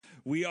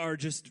we are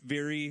just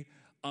very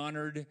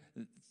honored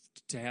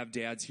to have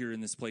dads here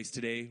in this place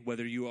today.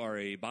 Whether you are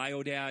a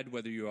bio dad,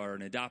 whether you are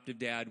an adoptive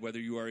dad, whether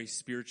you are a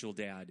spiritual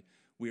dad,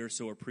 we are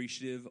so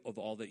appreciative of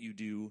all that you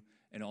do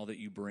and all that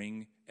you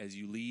bring as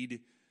you lead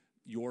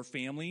your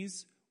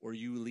families or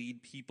you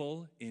lead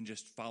people in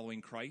just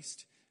following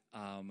Christ.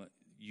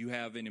 You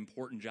have an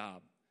important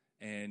job,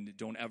 and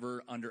don't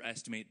ever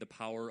underestimate the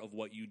power of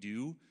what you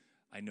do.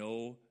 I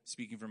know,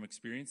 speaking from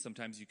experience,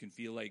 sometimes you can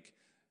feel like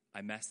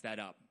I messed that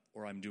up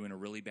or I'm doing a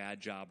really bad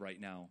job right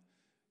now.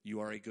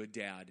 You are a good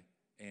dad,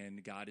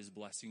 and God is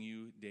blessing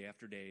you day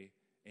after day.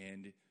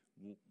 And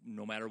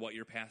no matter what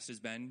your past has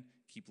been,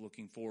 keep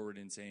looking forward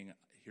and saying,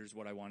 here's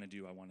what I want to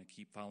do. I want to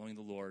keep following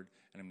the Lord,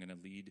 and I'm going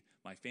to lead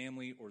my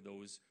family or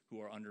those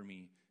who are under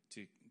me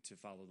to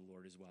follow the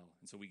Lord as well.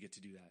 And so we get to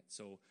do that.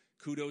 So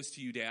kudos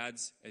to you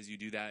dads as you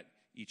do that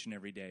each and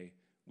every day.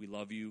 We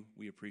love you.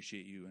 We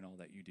appreciate you and all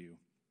that you do.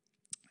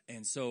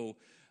 And so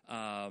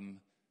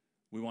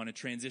we want to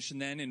transition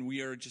then, and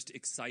we are just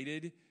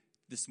excited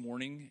this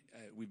morning.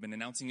 We've been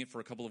announcing it for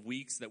a couple of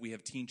weeks that we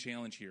have Teen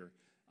Challenge here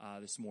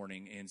this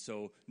morning. And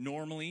so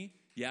normally,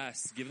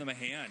 yes, give them a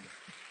hand.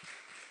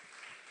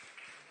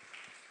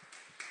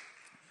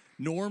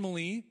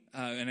 Normally,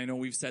 and I know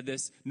we've said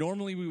this,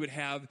 normally we would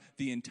have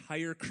the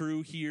entire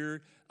crew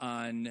here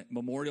on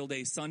Memorial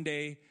Day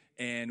Sunday,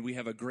 and we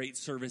have a great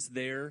service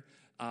there,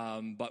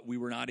 but we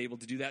were not able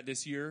to do that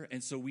this year.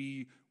 And so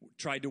we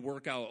tried to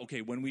work out,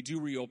 okay, when we do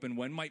reopen,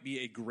 when might be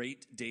a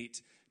great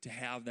date to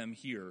have them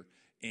here?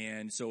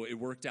 And so it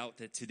worked out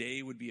that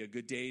today would be a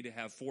good day to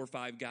have 4 or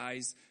 5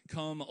 guys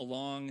come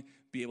along,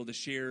 be able to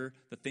share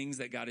the things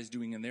that God is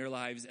doing in their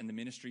lives and the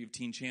ministry of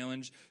Teen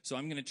Challenge. So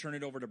I'm going to turn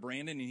it over to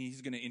Brandon, and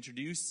he's going to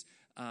introduce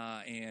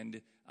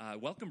and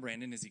welcome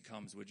Brandon as he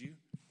comes, would you?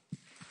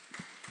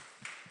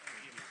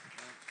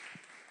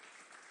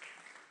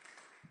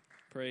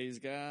 Praise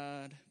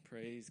God,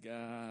 praise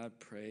God,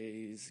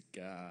 praise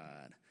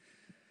God.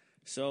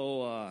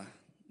 So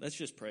let's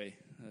just pray.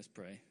 Let's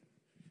pray.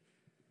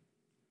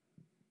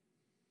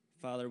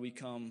 Father, we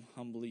come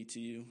humbly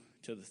to you,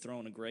 to the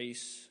throne of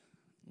grace.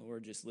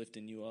 Lord, just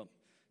lifting you up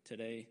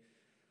today.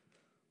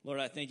 Lord,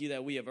 I thank you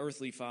that we have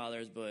earthly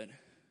fathers, but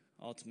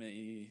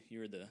ultimately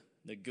you're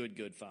the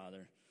good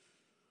Father.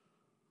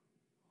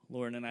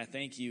 Lord, and I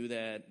thank you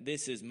that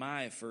this is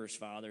my first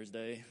Father's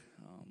Day.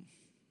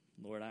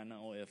 Lord, I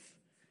know if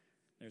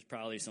there's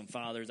probably some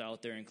fathers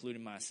out there,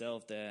 including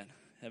myself, that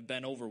have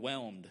been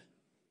overwhelmed.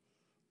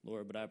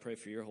 Lord, but I pray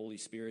for your Holy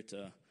Spirit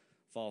to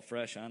fall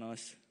fresh on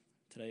us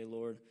today,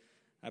 Lord.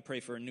 I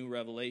pray for a new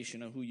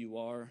revelation of who you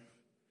are,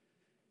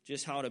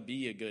 just how to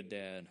be a good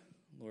dad.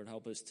 Lord,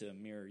 help us to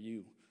mirror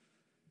you.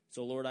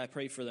 So, Lord, I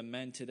pray for the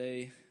men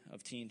today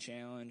of Teen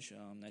Challenge,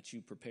 that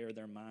you prepare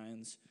their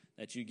minds,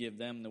 that you give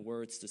them the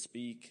words to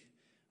speak,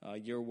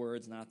 your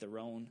words, not their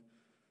own.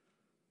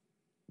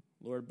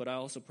 Lord, but I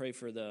also pray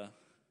for the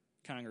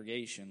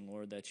congregation,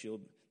 Lord,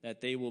 that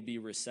they will be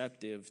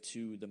receptive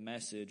to the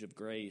message of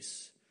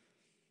grace,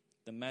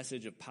 the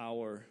message of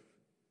power,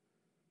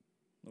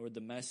 Lord,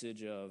 the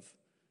message of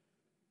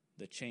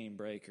the chain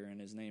breaker, and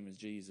his name is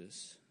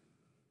Jesus.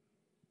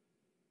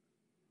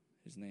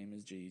 His name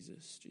is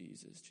Jesus,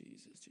 Jesus,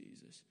 Jesus,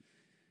 Jesus.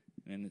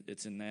 And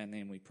it's in that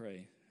name we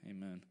pray.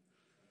 Amen.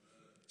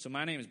 So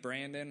my name is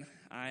Brandon.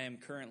 I am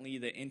currently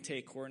the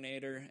intake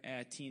coordinator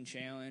at Teen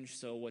Challenge.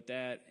 So what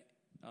that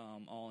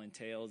all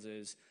entails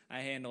is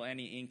I handle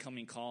any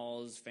incoming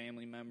calls,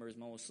 family members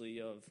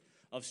mostly,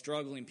 of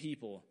struggling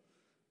people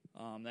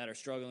that are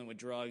struggling with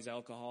drugs,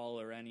 alcohol,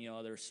 or any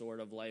other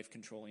sort of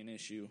life-controlling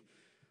issue.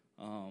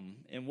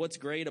 And what's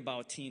great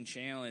about Teen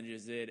Challenge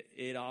is that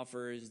it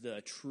offers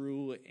the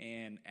true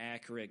and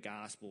accurate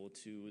gospel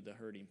to the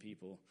hurting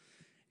people.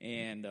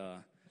 And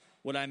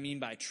what I mean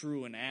by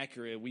true and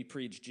accurate, we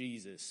preach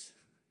Jesus.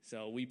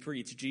 So we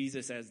preach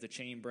Jesus as the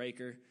chain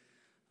breaker.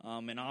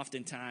 And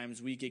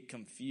oftentimes we get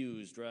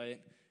confused, right?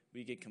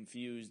 We get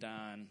confused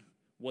on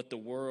what the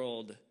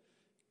world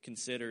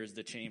considers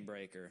the chain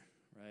breaker,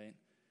 right?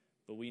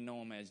 But we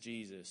know him as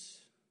Jesus.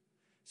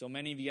 So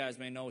many of you guys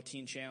may know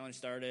Teen Challenge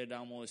started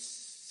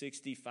almost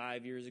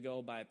 65 years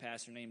ago by a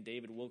pastor named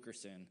David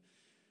Wilkerson.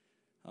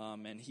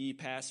 And he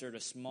pastored a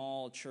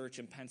small church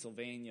in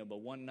Pennsylvania.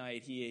 But one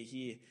night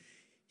he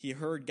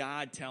heard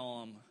God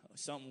tell him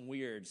something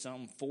weird,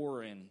 something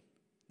foreign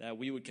that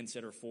we would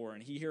consider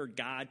foreign. He heard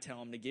God tell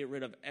him to get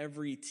rid of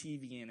every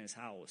TV in his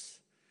house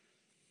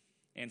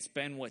and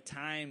spend what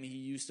time he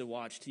used to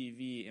watch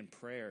TV in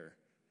prayer.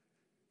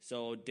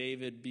 So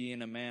David,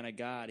 being a man of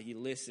God, he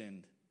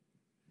listened.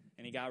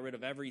 And he got rid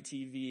of every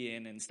TV,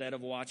 and instead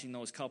of watching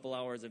those couple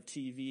hours of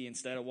TV,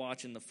 instead of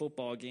watching the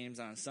football games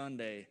on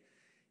Sunday,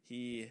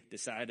 he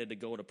decided to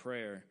go to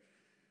prayer.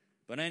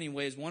 But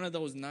anyways, one of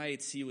those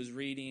nights he was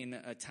reading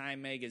a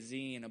Time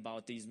magazine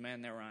about these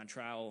men that were on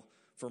trial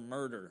for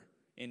murder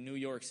in New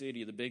York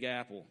City, the Big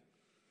Apple.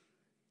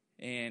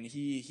 And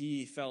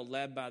he felt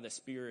led by the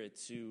Spirit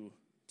to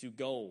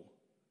go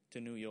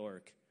to New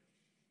York.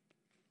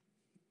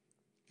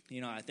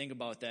 I think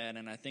about that,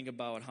 and I think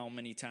about how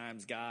many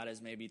times God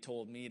has maybe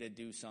told me to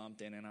do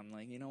something, and I'm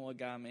like, you know what,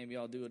 God, maybe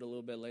I'll do it a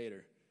little bit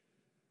later.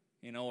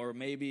 Or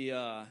maybe,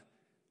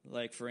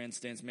 like, for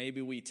instance,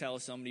 maybe we tell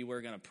somebody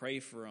we're going to pray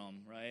for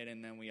them, right?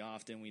 And then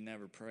we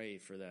never pray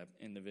for that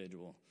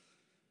individual.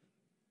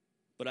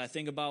 But I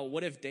think about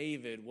what if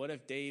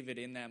David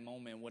in that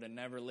moment would have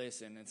never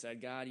listened and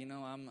said, God,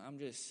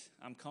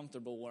 I'm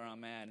comfortable where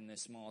I'm at in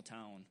this small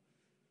town.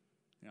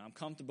 I'm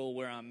comfortable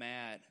where I'm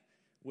at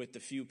with the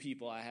few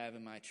people I have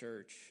in my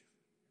church.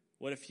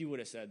 What if he would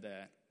have said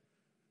that?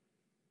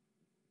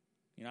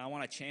 I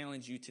want to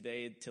challenge you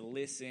today to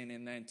listen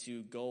and then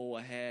to go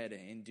ahead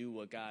and do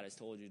what God has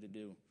told you to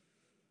do.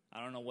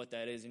 I don't know what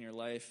that is in your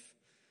life,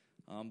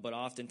 but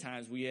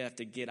oftentimes we have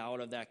to get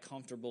out of that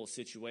comfortable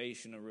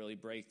situation to really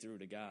break through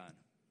to God.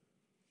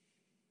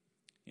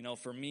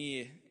 For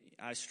me,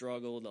 I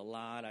struggled a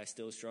lot. I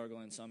still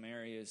struggle in some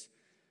areas,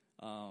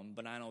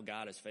 but I know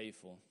God is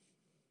faithful.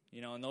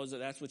 And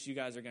that's what you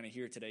guys are going to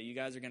hear today. You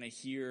guys are going to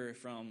hear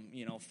from,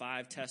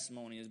 5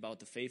 testimonies about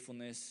the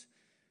faithfulness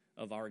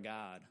of our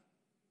God.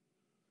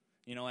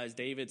 As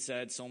David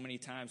said so many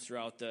times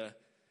throughout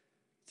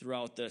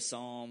the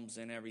Psalms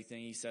and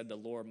everything, he said, the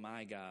Lord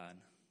my God.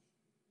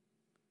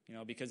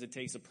 Because it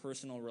takes a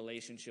personal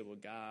relationship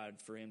with God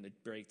for him to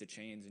break the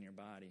chains in your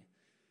body.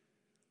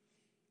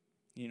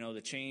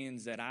 The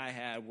chains that I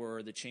had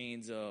were the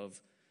chains of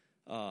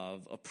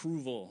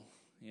approval.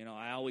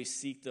 I always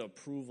seek the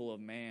approval of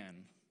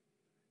man.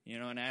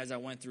 And as I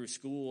went through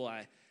school,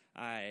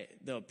 I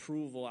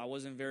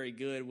wasn't very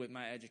good with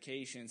my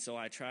education, so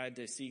I tried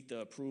to seek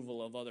the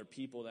approval of other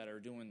people that are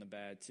doing the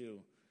bad too.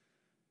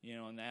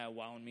 And that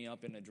wound me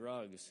up into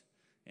drugs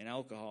and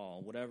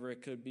alcohol, whatever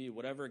it could be,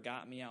 whatever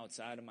got me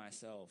outside of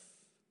myself.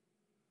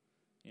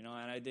 And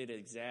I did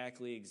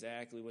exactly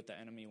what the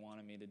enemy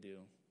wanted me to do.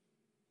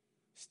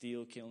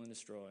 Steal, kill, and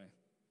destroy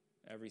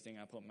everything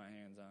I put my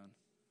hands on.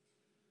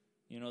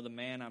 The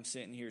man I'm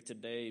sitting here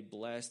today,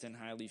 blessed and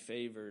highly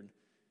favored,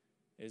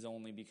 is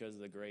only because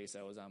of the grace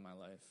that was on my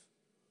life.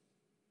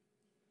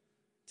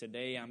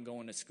 Today I'm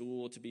going to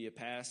school to be a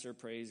pastor,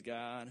 praise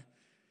God.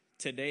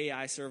 Today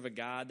I serve a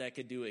God that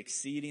could do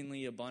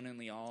exceedingly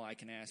abundantly all I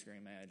can ask or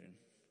imagine.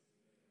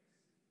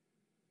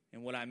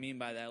 And what I mean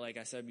by that, like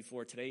I said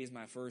before, today is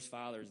my first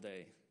Father's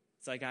Day.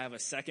 It's like I have a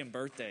second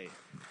birthday.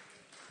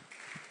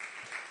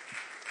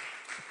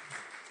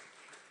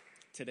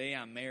 Today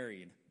I'm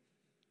married.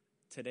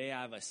 Today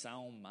I have a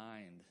sound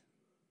mind.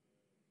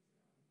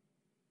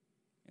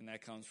 And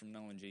that comes from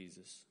knowing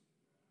Jesus.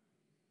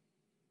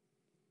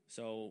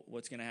 So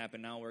what's going to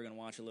happen now, we're going to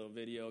watch a little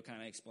video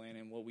kind of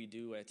explaining what we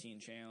do at Teen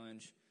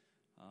Challenge.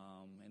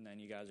 And then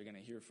you guys are going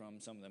to hear from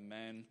some of the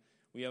men.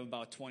 We have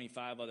about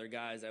 25 other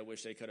guys that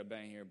wish they could have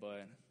been here,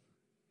 but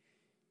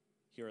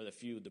here are the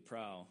few, the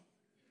proud,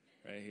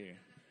 right here.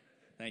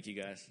 Thank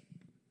you, guys.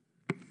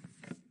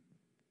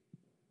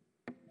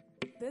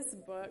 This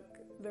book,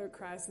 The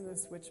Cross and the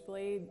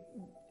Switchblade,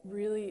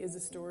 really is a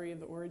story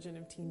of the origin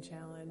of Teen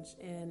Challenge,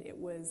 and it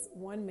was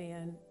one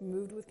man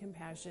moved with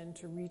compassion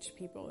to reach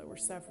people that were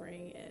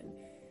suffering in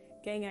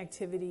gang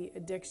activity,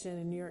 addiction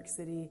in New York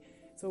City.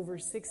 It's over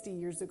 60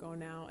 years ago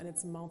now, and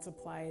it's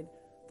multiplied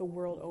the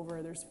world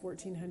over. There's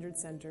 1,400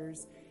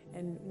 centers,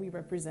 and we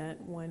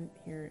represent one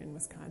here in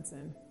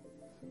Wisconsin.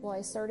 Well,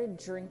 I started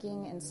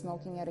drinking and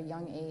smoking at a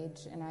young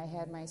age, and I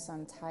had my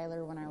son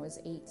Tyler when I was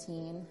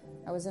 18.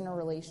 I was in a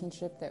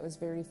relationship that was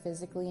very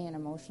physically and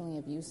emotionally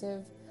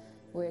abusive,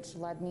 which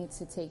led me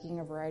to taking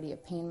a variety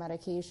of pain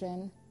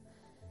medication.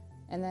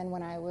 And then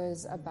when I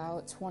was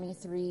about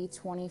 23,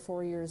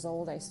 24 years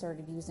old, I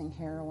started using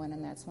heroin,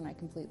 and that's when I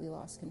completely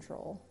lost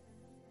control.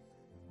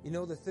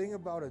 The thing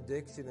about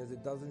addiction is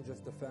it doesn't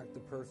just affect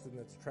the person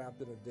that's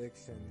trapped in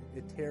addiction.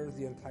 It tears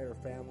the entire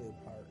family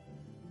apart.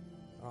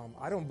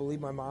 I don't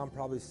believe my mom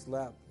probably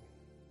slept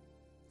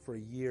for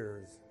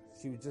years.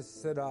 She would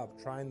just sit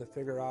up trying to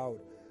figure out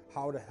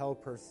how to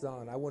help her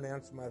son. I wouldn't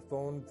answer my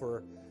phone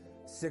for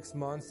 6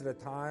 months at a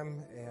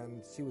time,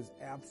 and she was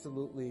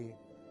absolutely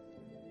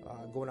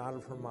going out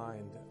of her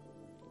mind.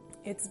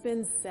 It's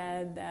been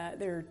said that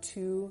there are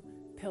 2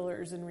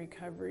 pillars in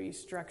recovery,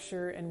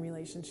 structure and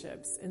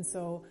relationships. And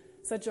so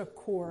such a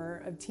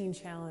core of Teen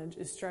Challenge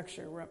is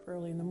structure. We're up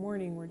early in the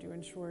morning, we're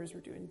doing chores, we're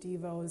doing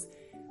devos,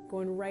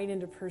 going right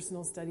into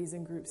personal studies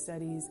and group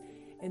studies.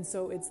 And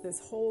so it's this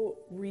whole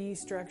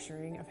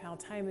restructuring of how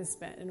time is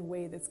spent in a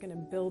way that's going to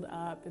build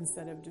up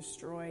instead of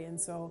destroy.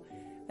 And so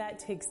that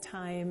takes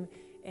time,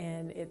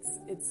 and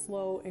it's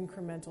slow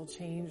incremental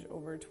change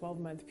over a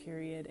 12-month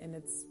period, and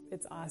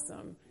it's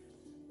awesome.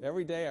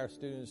 Every day our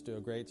students do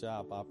a great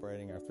job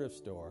operating our thrift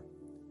store.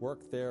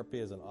 Work therapy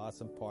is an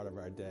awesome part of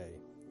our day.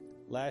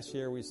 Last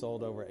year we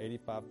sold over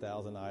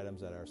 85,000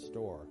 items at our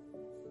store.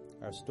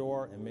 Our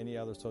store and many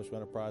other social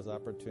enterprise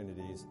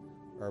opportunities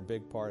are a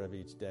big part of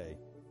each day.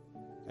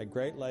 At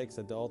Great Lakes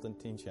Adult and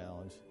Teen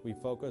Challenge, we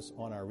focus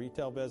on our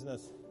retail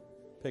business,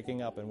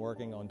 picking up and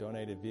working on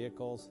donated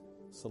vehicles,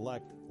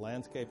 select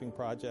landscaping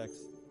projects,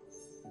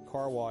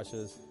 car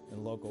washes,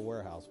 and local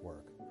warehouse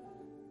work.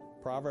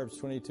 Proverbs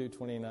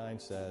 22:29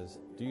 says,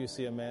 "Do you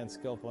see a man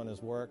skillful in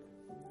his work?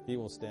 He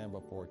will stand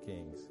before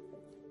kings."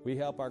 We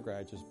help our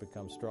graduates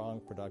become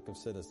strong, productive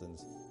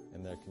citizens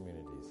in their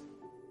communities.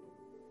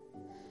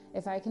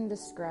 If I can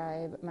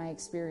describe my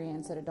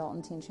experience at Adult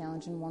and Teen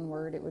Challenge in one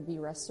word, it would be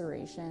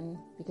restoration,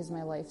 because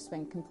my life's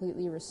been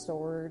completely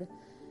restored.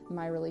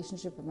 My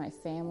relationship with my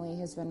family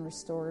has been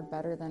restored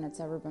better than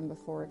it's ever been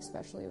before,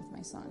 especially with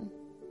my son.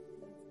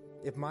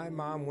 If my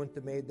mom wouldn't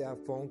have made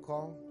that phone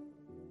call,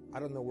 I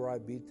don't know where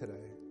I'd be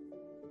today.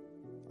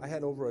 I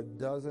had over a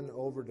dozen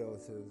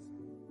overdoses,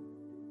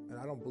 and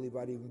I don't believe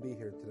I'd even be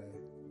here today.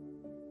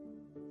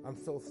 I'm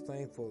so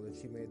thankful that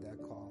she made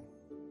that call.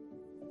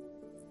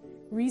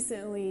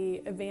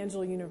 Recently,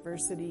 Evangel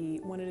University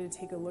wanted to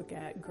take a look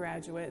at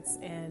graduates,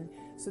 and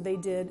so they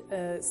did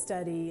a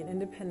study, an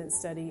independent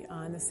study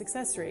on the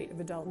success rate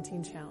of Adult and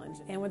Teen Challenge.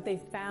 And what they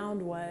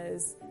found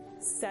was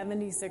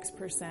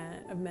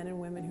 76% of men and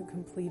women who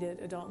completed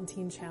Adult and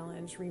Teen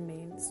Challenge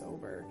remained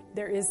sober.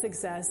 There is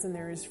success and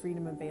there is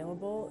freedom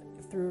available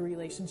through a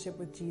relationship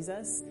with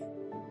Jesus.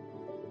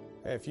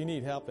 If you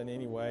need help in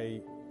any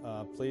way,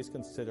 please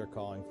consider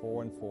calling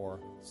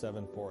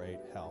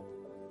 414-748-HELP.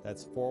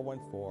 That's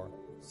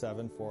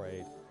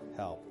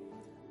 414-748-HELP.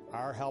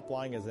 Our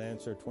helpline is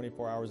answered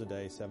 24 hours a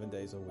day, 7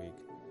 days a week.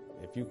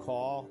 If you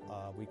call,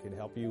 we can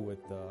help you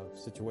with the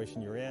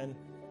situation you're in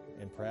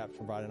and perhaps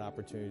provide an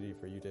opportunity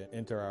for you to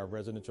enter our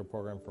residential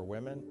program for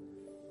women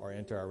or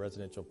enter our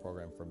residential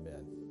program for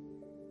men.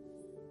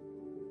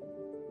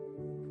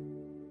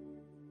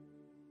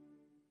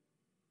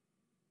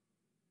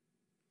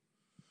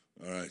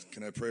 All right,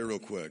 can I pray real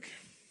quick?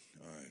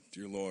 All right,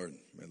 dear Lord,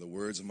 may the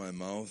words of my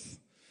mouth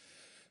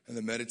and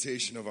the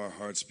meditation of our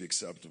hearts be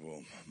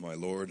acceptable, my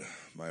Lord,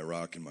 my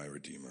rock, and my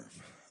redeemer.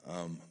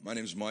 My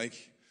name is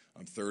Mike.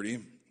 I'm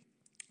 30.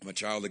 I'm a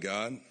child of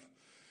God.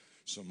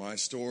 So my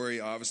story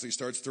obviously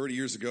starts 30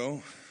 years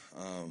ago.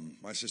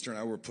 My sister and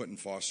I were put in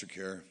foster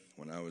care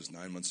when I was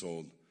 9 months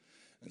old.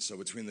 And so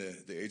between the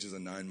ages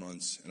of 9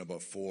 months and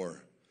about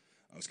 4,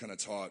 I was kind of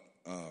taught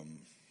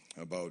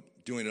about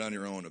doing it on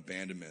your own,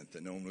 abandonment,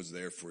 that no one was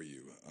there for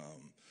you.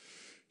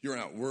 You're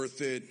not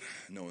worth it.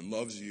 No one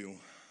loves you.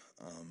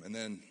 And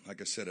then,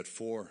 like I said, at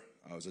 4,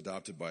 I was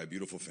adopted by a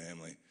beautiful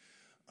family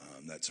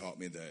that taught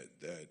me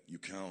that you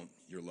count,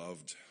 you're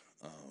loved.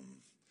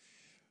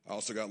 I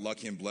also got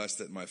lucky and blessed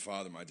that my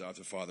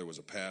adopted father, was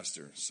a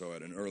pastor. So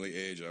at an early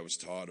age, I was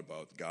taught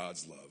about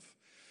God's love.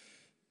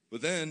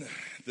 But then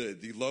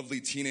the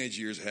lovely teenage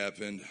years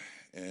happened,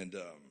 and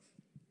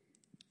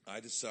I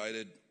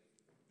decided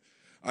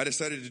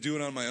to do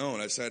it on my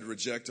own. I decided to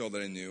reject all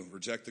that I knew,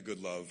 reject the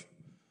good love,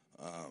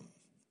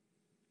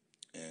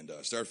 and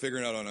start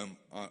figuring it out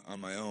on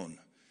my own.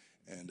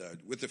 And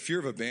with the fear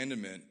of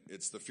abandonment,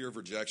 it's the fear of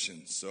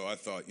rejection. So I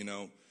thought,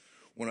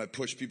 when I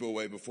push people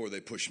away before they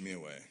push me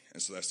away.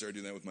 And so I started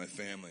doing that with my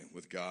family,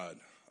 with God,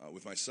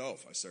 with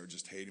myself. I started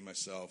just hating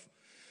myself.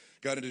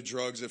 Got into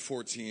drugs at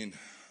 14.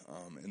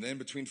 And then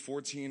between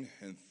 14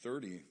 and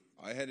 30,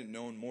 I hadn't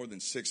known more than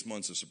 6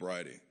 months of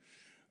sobriety.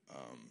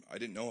 I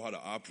didn't know how to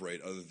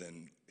operate other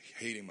than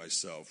hating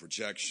myself,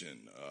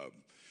 rejection,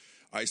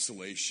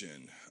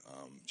 isolation,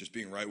 just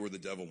being right where the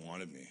devil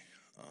wanted me.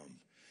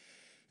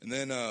 And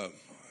then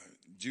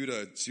due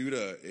to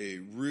a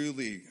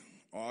really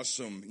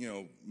awesome,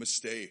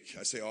 mistake,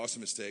 I say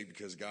awesome mistake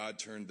because God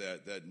turned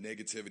that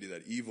negativity,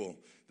 that evil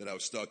that I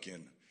was stuck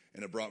in,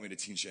 and it brought me to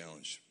Teen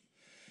Challenge.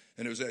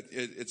 And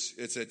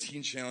it's at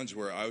Teen Challenge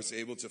where I was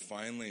able to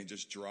finally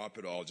just drop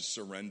it all, just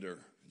surrender,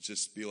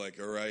 just be like,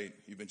 all right,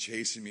 you've been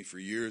chasing me for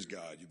years,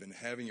 God. You've been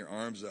having your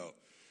arms out.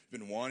 You've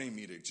been wanting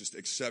me to just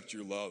accept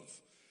your love.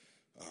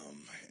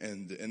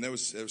 And that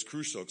was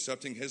crucial.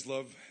 Accepting his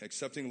love,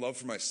 accepting love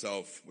for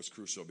myself was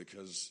crucial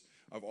because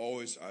I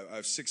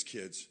have 6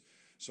 kids.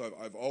 So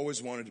I've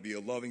always wanted to be a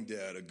loving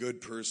dad, a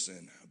good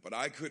person. But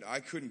I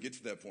couldn't get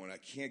to that point. I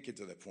can't get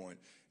to that point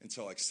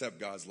until I accept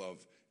God's love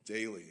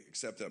daily,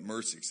 accept that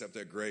mercy, accept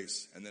that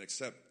grace, and then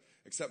accept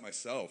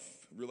myself,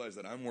 realize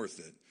that I'm worth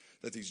it,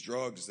 that these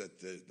drugs,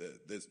 that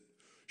this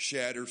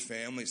shattered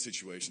family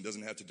situation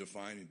doesn't have to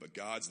define me, but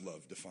God's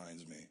love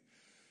defines me.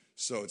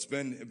 So it's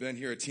been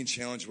here at Teen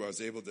Challenge where I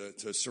was able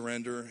to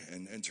surrender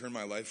and turn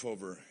my life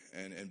over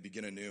and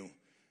begin anew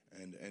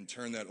and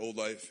turn that old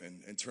life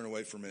and turn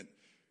away from it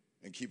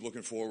and keep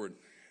looking forward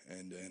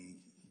and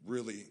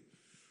really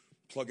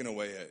plugging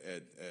away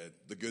at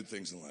the good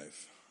things in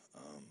life.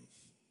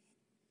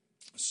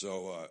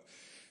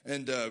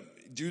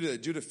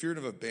 Due to fear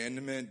of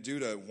abandonment, due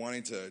to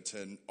wanting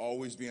to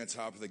always be on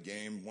top of the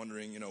game,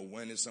 wondering,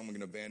 when is someone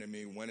going to abandon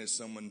me? When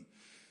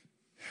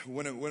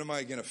am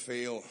I going to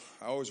fail?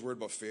 I always worried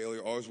about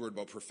failure, always worried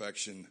about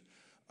perfection.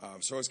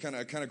 So I kind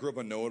of grew up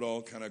a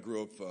know-it-all, kind of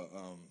grew up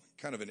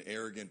kind of an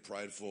arrogant,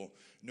 prideful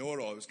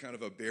know-it-all. It was kind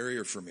of a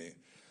barrier for me.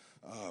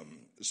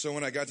 So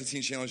when I got to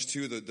Teen Challenge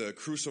 2, the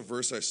crucial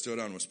verse I stood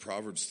on was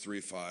Proverbs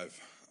 3:5.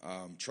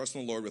 Trust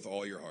in the Lord with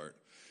all your heart.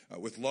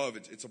 With love,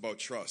 it's about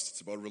trust.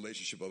 It's about a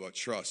relationship, about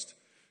trust.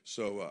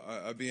 So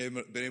I've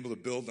been able to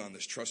build on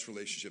this trust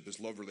relationship, this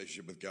love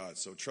relationship with God.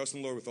 So trust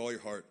in the Lord with all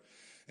your heart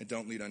and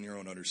don't lead on your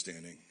own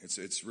understanding.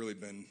 It's really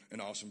been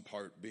an awesome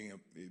part being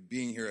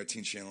here at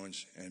Teen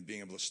Challenge and being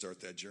able to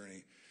start that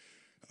journey.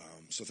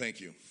 So thank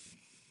you.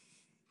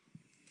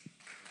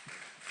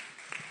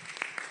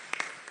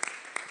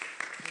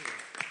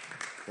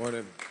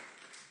 Morning.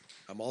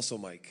 I'm also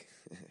Mike.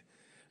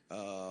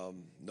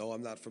 No,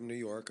 I'm not from New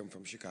York. I'm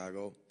from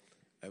Chicago.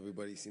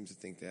 Everybody seems to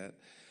think that.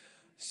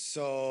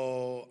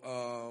 So,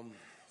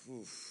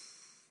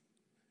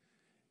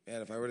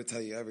 man, if I were to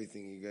tell you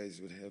everything, you guys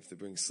would have to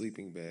bring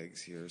sleeping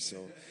bags here.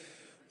 So,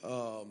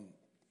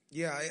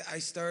 I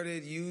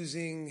started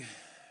using,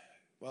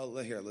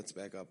 let's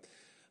back up.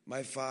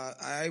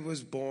 I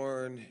was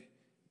born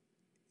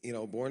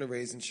and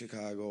raised in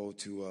Chicago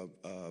to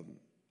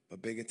a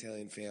big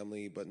Italian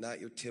family, but not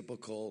your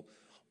typical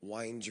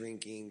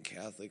wine-drinking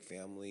Catholic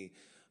family,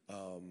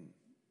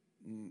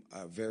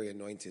 a very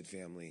anointed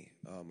family.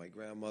 My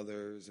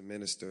grandmother's a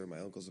minister, my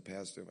uncle's a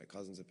pastor, my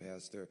cousin's a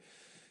pastor.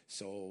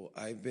 So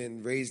I've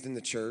been raised in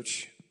the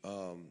church,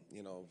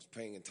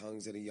 praying in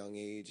tongues at a young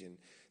age. And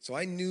so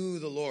I knew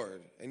the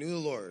Lord.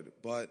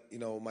 But,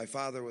 my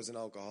father was an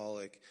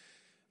alcoholic,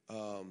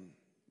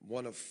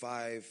 one of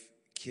 5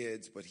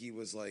 kids, but he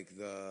was like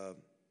the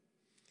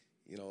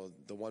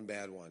one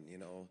bad one,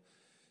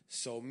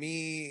 So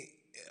me,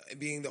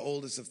 being the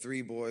oldest of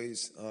 3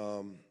 boys,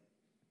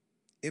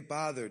 it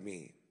bothered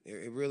me.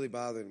 It really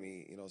bothered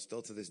me,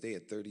 still to this day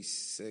at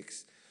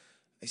 36.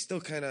 I still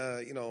kind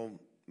of,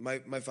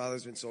 my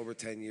father's been sober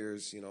 10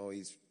 years,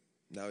 he's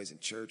in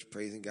church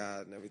praising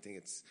God and everything.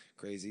 It's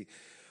crazy.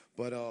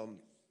 But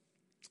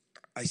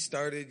I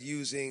started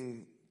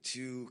using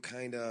to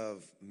kind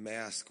of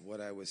mask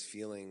what I was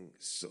feeling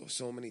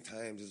so many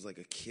times as like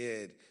a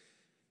kid,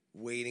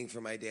 waiting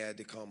for my dad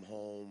to come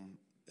home,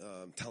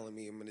 telling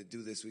me I'm going to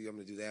do this with you, I'm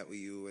going to do that with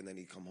you, and then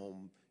he'd come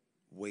home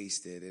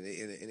wasted.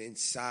 And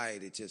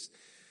inside, it just,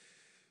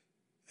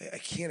 I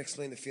can't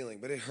explain the feeling,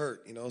 but it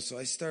hurt, So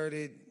I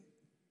started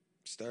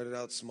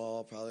out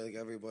small, probably like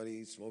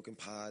everybody, smoking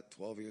pot,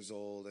 12 years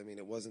old. I mean,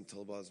 it wasn't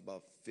until I was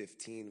about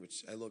 15,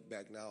 which I look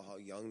back now how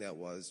young that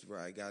was, where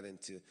I got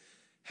into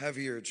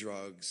heavier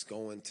drugs,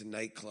 going to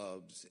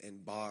nightclubs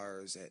and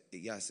bars at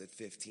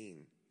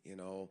 15,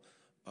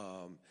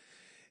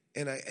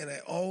 And I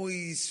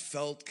always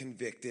felt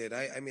convicted.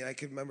 I mean, I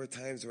could remember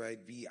times where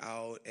I'd be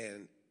out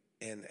and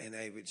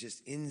I would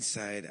just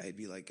inside, I'd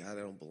be like, God,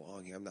 I don't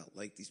belong here. I'm not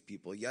like these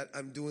people. Yet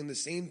I'm doing the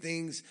same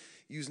things,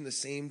 using the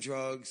same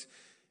drugs,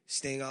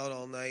 staying out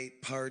all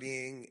night,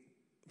 partying.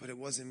 But it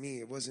wasn't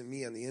me. It wasn't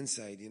me on the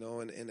inside,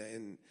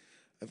 And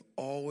I've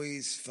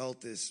always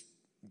felt this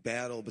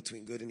battle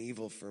between good and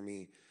evil for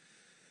me.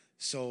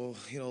 So,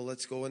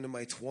 let's go into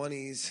my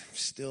 20s,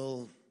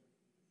 still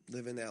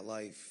living that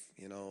life.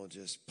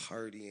 Just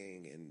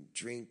partying and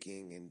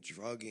drinking and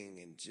drugging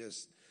and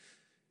just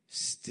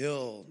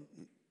still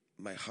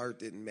my heart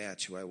didn't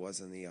match who I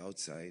was on the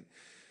outside.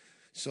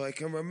 So I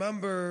can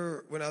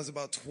remember when I was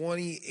about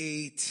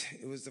 28,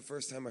 it was the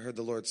first time I heard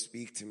the Lord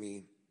speak to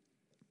me.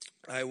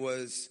 I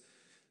was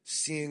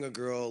seeing a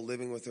girl,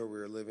 living with her. We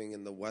were living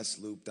in the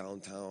West Loop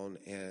downtown,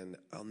 and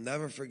I'll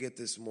never forget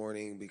this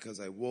morning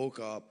because I woke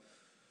up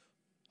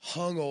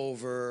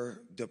hungover,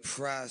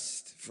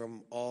 depressed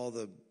from all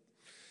the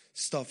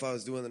stuff I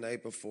was doing the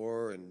night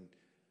before, and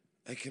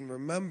I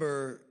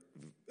remember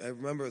it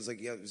was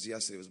like, it was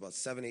yesterday. It was about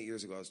 7-8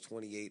 years ago. I was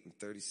 28 and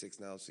 36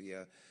 now, so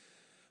yeah.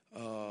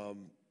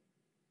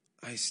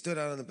 I stood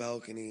out on the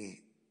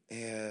balcony,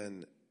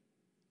 and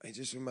I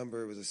just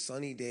remember it was a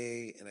sunny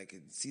day, and I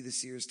could see the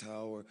Sears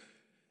Tower,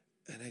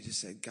 and I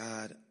just said,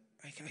 God,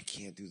 I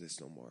can't do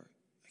this no more.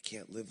 I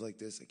can't live like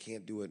this. I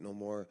can't do it no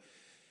more.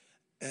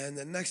 And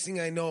the next thing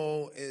I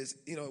know is,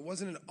 it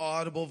wasn't an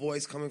audible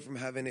voice coming from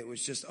heaven. It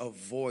was just a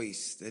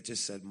voice that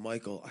just said,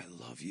 Michael, I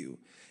love you.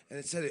 And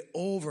it said it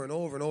over and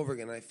over and over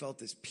again. And I felt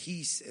this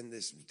peace and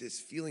this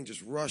feeling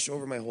just rush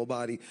over my whole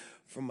body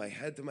from my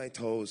head to my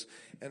toes.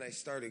 And I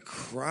started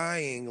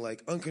crying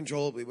like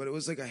uncontrollably, but it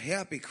was like a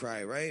happy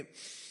cry, right?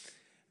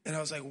 And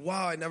I was like,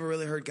 wow, I never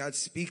really heard God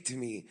speak to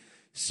me.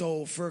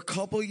 So for a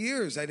couple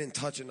years, I didn't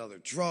touch another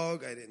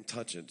drug. I didn't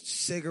touch a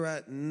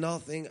cigarette,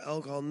 nothing,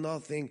 alcohol,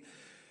 nothing.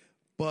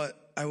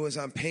 But I was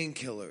on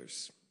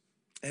painkillers.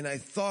 And I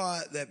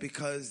thought that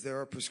because there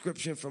are a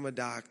prescription from a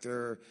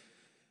doctor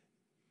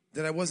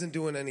that I wasn't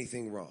doing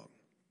anything wrong.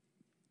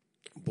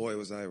 Boy,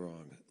 was I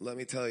wrong. Let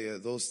me tell you,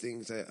 those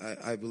things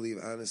I believe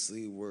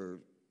honestly were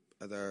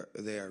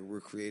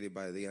created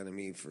by the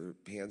enemy, for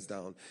hands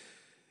down.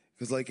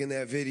 Because like in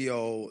that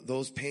video,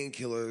 those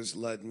painkillers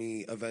led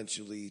me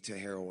eventually to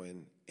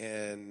heroin.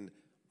 And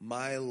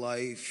my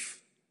life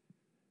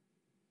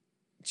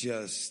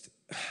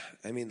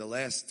the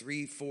last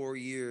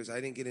 3-4 years,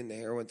 I didn't get into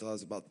heroin until I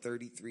was about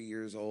 33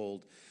 years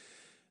old.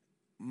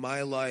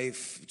 My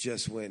life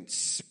just went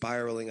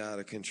spiraling out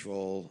of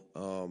control.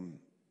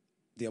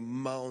 The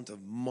amount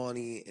of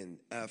money and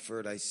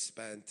effort I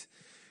spent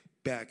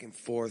back and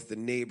forth, the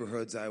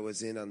neighborhoods I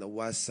was in on the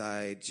west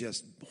side,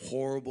 just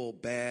horrible,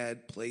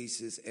 bad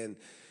places. And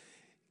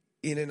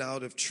in and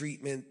out of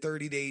treatment,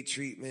 30-day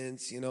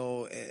treatments, and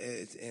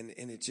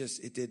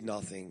it did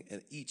nothing.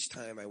 And each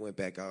time I went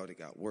back out, it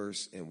got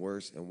worse and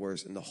worse and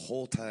worse. And the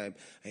whole time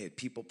I had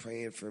people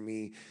praying for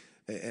me,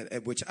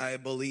 and which I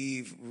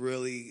believe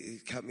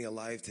really kept me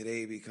alive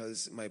today,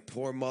 because my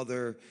poor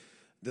mother,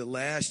 the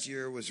last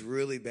year was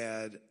really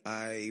bad.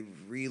 I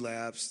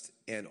relapsed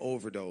and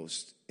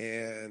overdosed.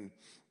 And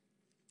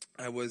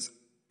I was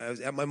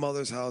at my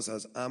mother's house. I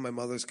was on my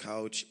mother's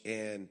couch,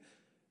 and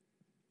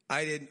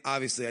I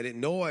didn't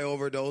know I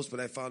overdosed, but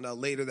I found out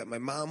later that my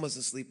mom was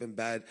asleep in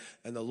bed,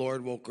 and the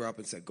Lord woke her up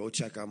and said, go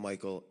check on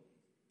Michael.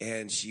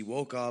 And she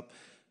woke up,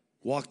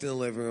 walked in the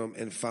living room,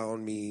 and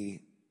found me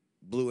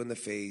blue in the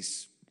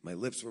face. My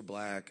lips were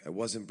black. I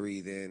wasn't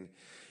breathing.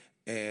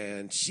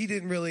 And she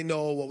didn't really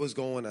know what was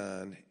going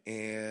on.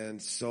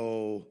 And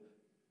so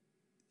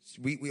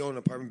we own an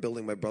apartment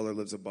building. My brother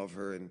lives above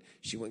her, and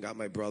she went and got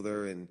my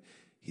brother, and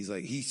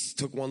he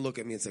took one look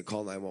at me and said,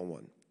 call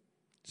 911.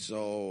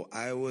 So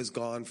I was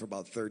gone for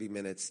about 30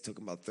 minutes. It took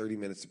him about 30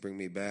 minutes to bring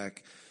me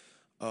back.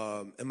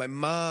 And my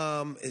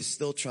mom is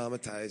still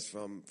traumatized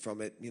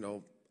from it.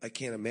 I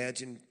can't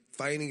imagine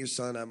finding your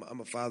son. I'm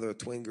a father of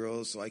twin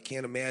girls, so I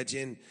can't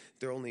imagine.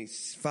 They're only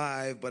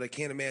 5, but I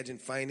can't imagine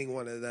finding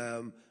one of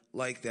them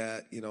like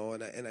that,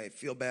 and I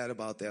feel bad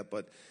about that.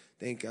 But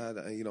thank God,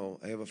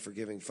 I have a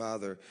forgiving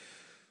father.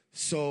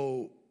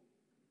 So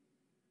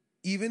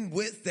even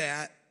with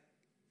that,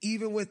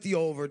 even with the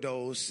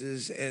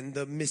overdoses and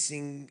the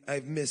missing,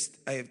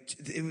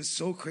 it was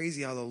so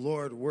crazy how the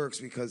Lord works,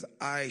 because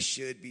I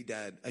should be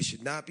dead. I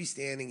should not be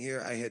standing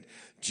here. I had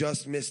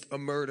just missed a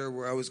murder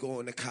where I was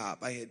going to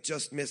cop. I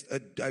just missed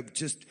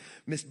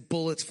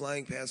bullets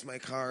flying past my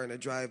car in a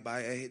drive-by.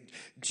 I had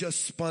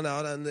just spun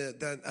out on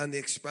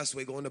the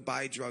expressway going to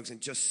buy drugs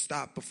and just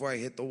stopped before I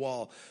hit the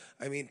wall.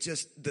 I mean,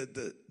 just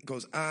it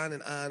goes on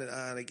and on and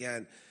on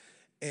again.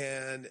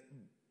 And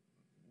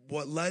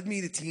what led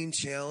me to Teen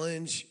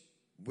Challenge,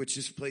 which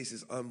this place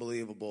is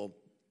unbelievable,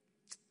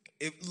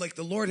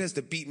 the Lord has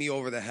to beat me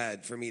over the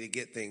head for me to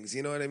get things.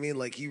 You know what I mean?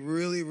 He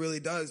really, really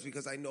does,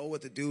 because I know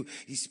what to do.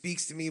 He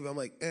speaks to me, but I'm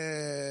like,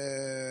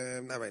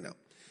 not right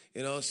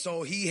now.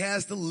 So he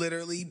has to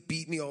literally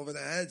beat me over the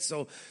head.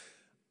 So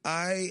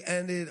I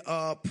ended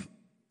up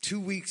 2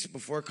 weeks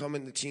before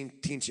coming to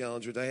Teen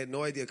Challenge, which I had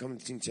no idea coming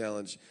to Teen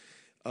Challenge.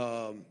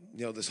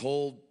 This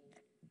whole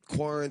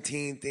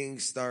quarantine thing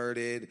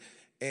started,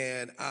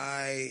 and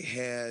I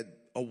had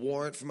a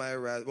warrant for my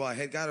arrest. Well, I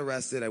had got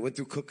arrested. I went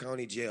through Cook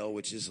County Jail,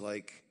 which is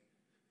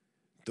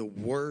the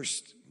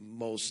worst,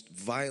 most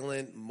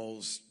violent,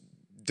 most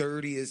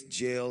dirtiest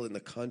jail in the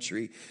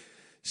country.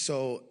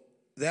 So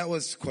that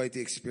was quite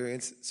the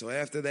experience. So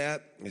after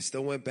that, I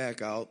still went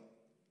back out.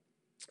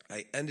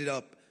 I ended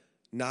up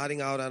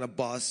nodding out on a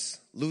bus,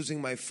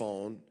 losing my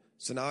phone.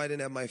 So now I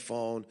didn't have my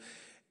phone,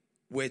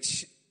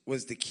 which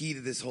was the key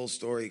to this whole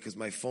story, because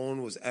my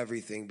phone was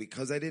everything.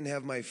 Because I didn't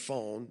have my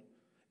phone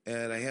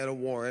and I had a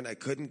warrant, I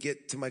couldn't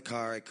get to my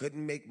car. I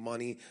couldn't make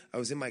money. I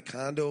was in my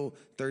condo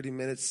 30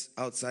 minutes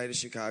outside of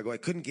Chicago. I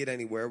couldn't get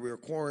anywhere. We were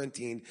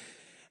quarantined,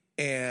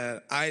 and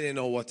I didn't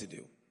know what to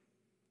do.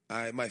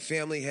 My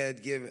family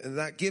had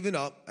not given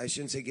up. I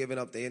shouldn't say given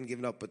up. They hadn't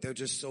given up, but they're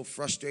just so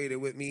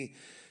frustrated with me.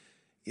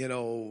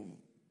 The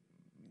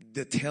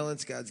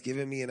talents God's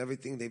given me and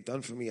everything they've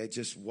done for me, I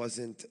just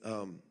wasn't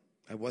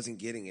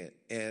getting it.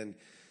 And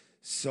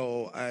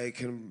so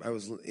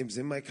it was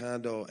in my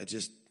condo.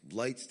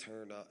 Lights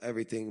turned up,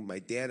 everything. My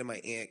dad and my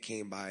aunt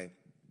came by,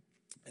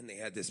 and they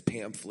had this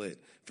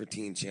pamphlet for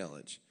Teen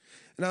Challenge.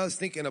 And I was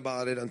thinking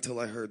about it until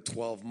I heard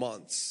 12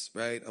 months,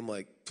 right? I'm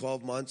like,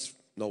 12 months?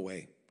 No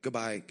way.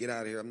 Goodbye. Get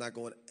out of here. I'm not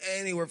going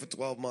anywhere for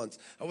 12 months.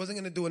 I wasn't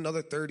going to do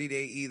another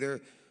 30-day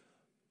either,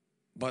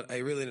 but I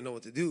really didn't know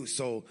what to do.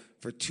 So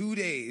for 2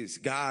 days,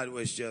 God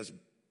was just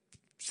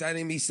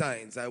sending me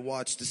signs. I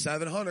watched the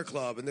 700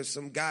 Club, and there's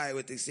some guy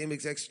with the same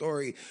exact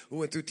story who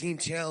went through Teen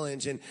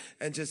Challenge, and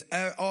just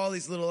all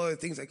these little other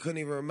things I couldn't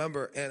even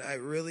remember. And I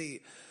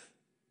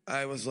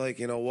was like,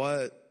 you know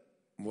what?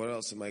 What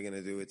else am I going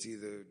to do? It's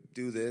either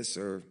do this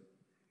or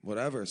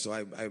whatever. So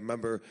I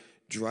remember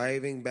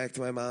driving back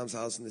to my mom's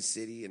house in the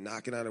city and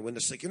knocking on her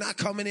window. She's like, you're not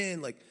coming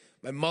in. Like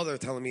my mother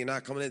telling me you're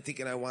not coming in,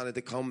 thinking I wanted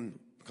to come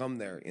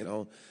there,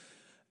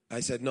 I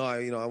said, no,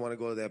 I want to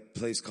go to that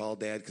place, call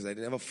Dad, because I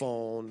didn't have a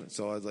phone.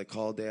 So I was like,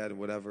 call Dad and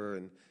whatever.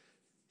 And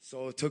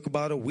so it took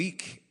about a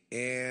week.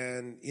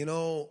 And,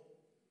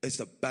 it's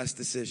the best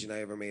decision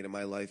I ever made in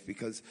my life,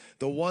 because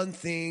the one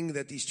thing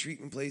that these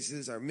treatment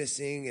places are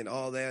missing and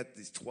all that,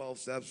 these 12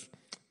 steps,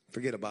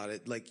 forget about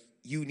it.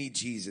 You need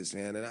Jesus,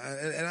 man. And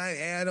I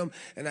had them,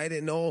 and I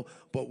didn't know.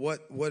 But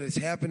what has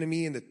happened to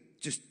me in the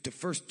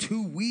first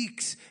 2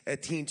 weeks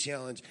at Teen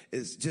Challenge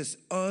is just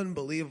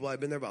unbelievable. I've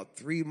been there about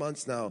 3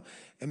 months now.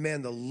 And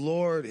man, the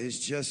Lord has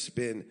just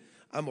been,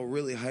 I'm a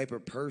really hyper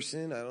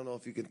person. I don't know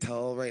if you can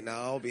tell right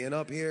now being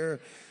up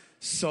here.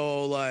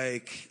 So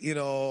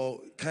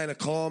kind of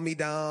calm me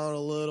down a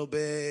little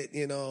bit.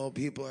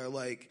 People are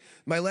like,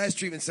 my last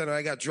treatment center,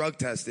 I got drug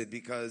tested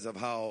because of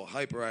how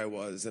hyper I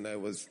was, and I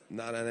was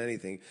not on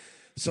anything.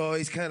 So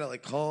he's kind of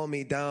like calming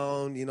me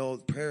down,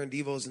 prayer and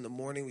devos in the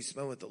morning we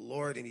spend with the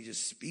Lord, and he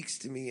just speaks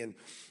to me. And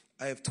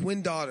I have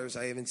twin daughters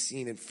I haven't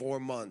seen in 4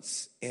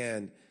 months.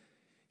 And,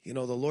 the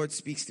Lord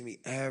speaks to me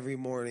every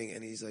morning,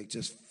 and he's like,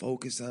 just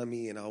focus on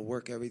me, and I'll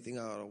work everything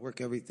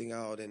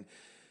out. And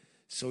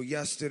so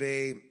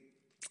yesterday,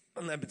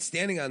 and I've been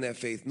standing on that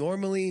faith.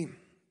 Normally,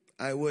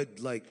 I would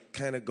like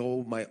kind of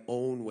go my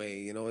own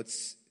way.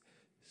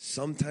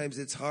 Sometimes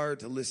it's hard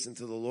to listen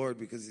to the Lord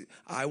because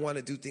I want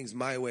to do things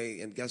my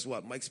way. And guess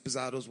what? Mike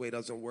Spazzado's way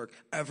doesn't work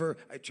ever.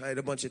 I tried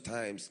a bunch of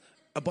times.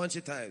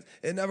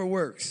 It never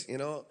works,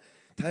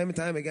 Time and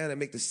time again, I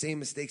make the same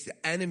mistakes. The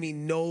enemy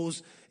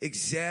knows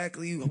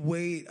exactly a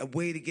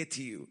way to get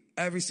to you,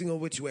 every single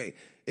which way.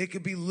 It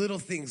could be little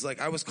things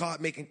like I was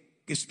caught making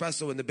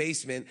espresso in the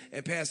basement,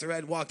 and Pastor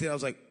Ed walked in. I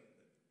was like,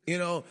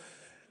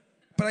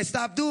 but I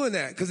stopped doing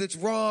that because it's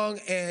wrong,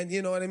 and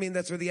you know what I mean?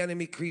 That's where the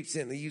enemy creeps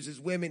in. He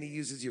uses women, he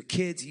uses your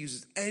kids, he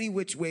uses any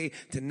which way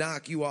to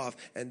knock you off.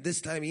 And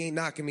this time he ain't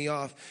knocking me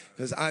off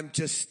because I'm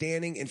just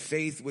standing in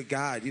faith with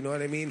God. You know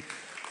what I mean?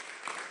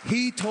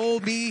 He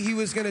told me he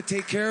was going to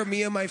take care of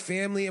me and my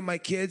family and my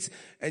kids.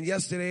 And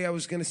yesterday I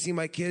was going to see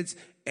my kids,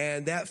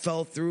 and that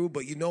fell through.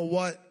 But you know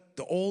what?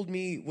 The old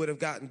me would have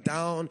gotten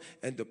down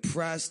and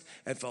depressed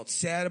and felt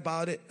sad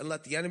about it and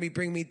let the enemy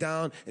bring me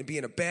down and be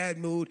in a bad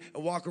mood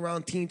and walk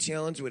around Teen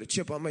Challenge with a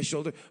chip on my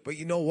shoulder. But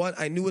you know what?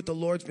 I knew what the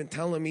Lord's been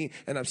telling me,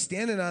 and I'm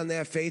standing on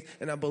that faith,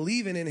 and I'm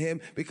believing in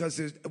him because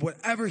there's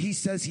whatever he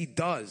says he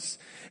does.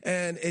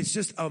 And it's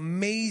just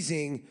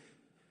amazing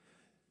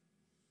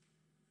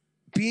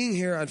being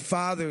here on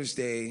Father's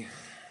Day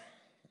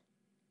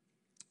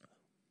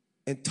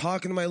and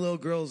talking to my little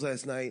girls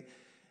last night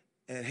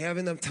and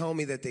having them tell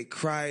me that they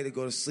cry to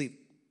go to sleep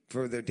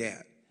for their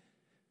dad.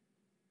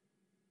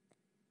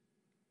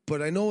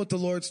 But I know what the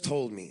Lord's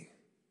told me.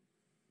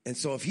 And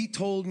so if he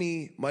told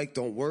me, Mike,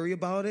 don't worry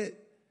about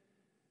it,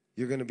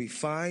 you're going to be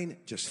fine.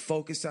 Just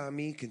focus on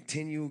me.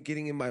 Continue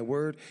getting in my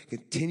word.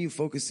 Continue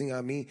focusing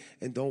on me.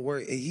 And don't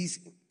worry.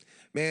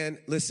 Man,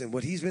 listen,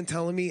 what he's been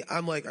telling me,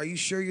 I'm like, are you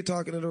sure you're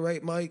talking to the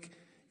right Mike?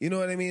 You know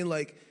what I mean?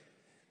 Like,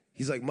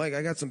 he's like, Mike,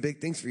 I got some big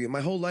things for you.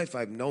 My whole life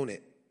I've known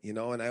it.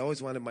 And I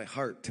always wanted my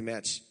heart to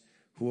match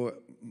who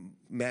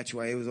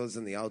I was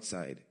on the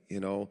outside,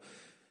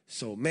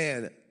 So,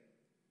 man,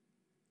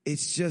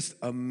 it's just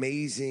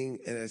amazing,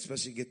 and I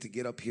especially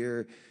get up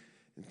here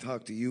and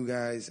talk to you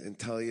guys and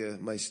tell you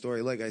my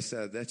story. Like I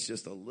said, that's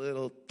just a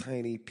little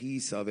tiny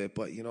piece of it,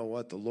 but you know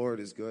what? The Lord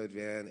is good,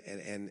 man,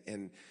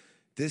 and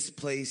this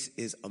place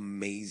is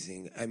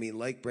amazing. I mean,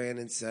 like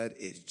Brandon said,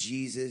 it's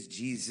Jesus,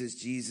 Jesus,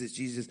 Jesus,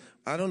 Jesus.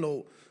 I don't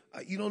know.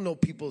 You don't know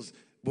people's...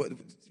 But,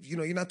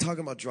 you're not talking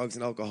about drugs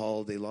and alcohol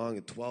all day long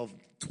and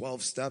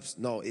 12 steps.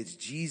 No, it's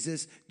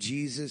Jesus,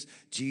 Jesus,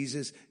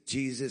 Jesus,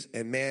 Jesus.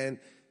 And, man,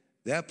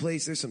 that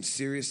place, there's some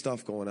serious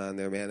stuff going on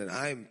there, man. And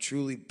I'm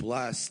truly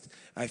blessed.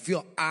 I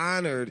feel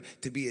honored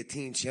to be at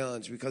Teen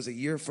Challenge because a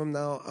year from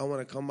now, I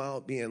want to come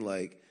out being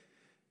like,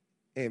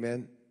 hey,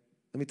 man,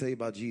 let me tell you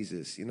about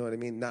Jesus. You know what I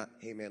mean? Not,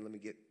 hey, man, let me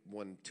get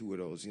 1-2 of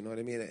those. You know what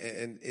I mean?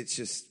 And it's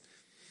just...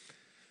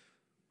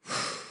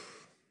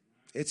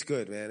 It's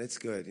good, man. It's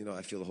good.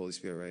 I feel the Holy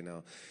Spirit right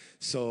now.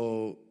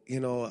 So,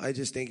 I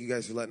just thank you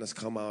guys for letting us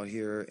come out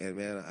here. And,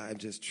 man, I'm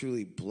just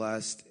truly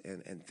blessed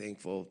and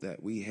thankful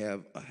that we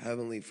have a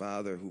Heavenly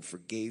Father who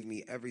forgave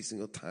me every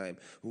single time,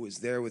 who was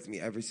there with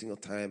me every single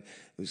time,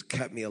 who's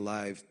kept me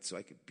alive so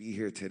I could be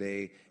here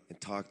today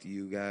and talk to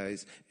you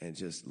guys and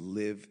just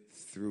live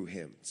through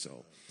him.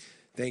 So,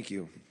 thank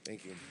you.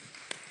 Thank you.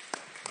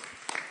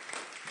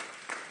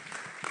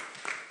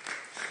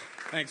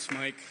 Thanks,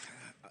 Mike.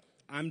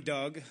 I'm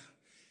Doug.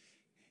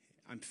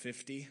 I'm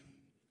 50.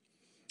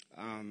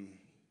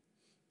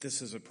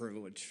 This is a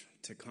privilege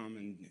to come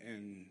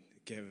and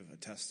give a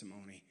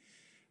testimony.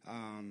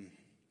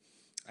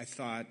 I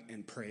thought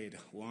and prayed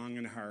long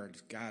and hard,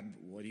 God,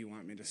 what do you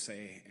want me to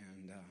say?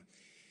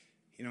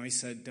 And, he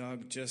said,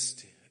 Doug,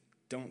 just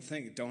don't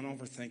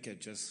overthink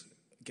it. Just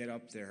get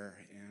up there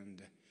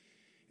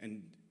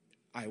and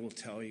I will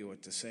tell you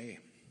what to say.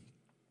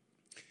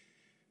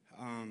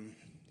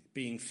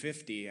 Being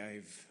 50,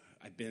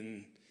 I've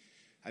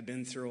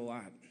been through a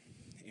lot.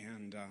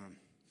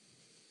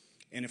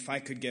 And if I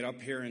could get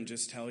up here and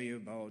just tell you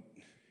about,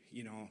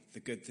 the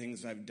good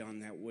things I've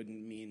done, that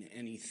wouldn't mean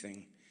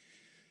anything,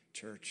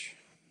 church.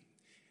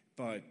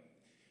 But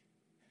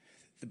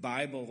the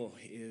Bible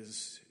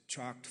is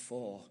chock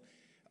full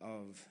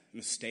of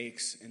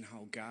mistakes and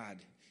how God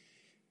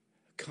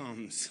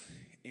comes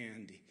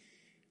and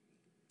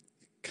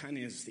kind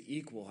of is the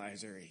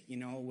equalizer.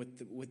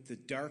 With the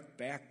dark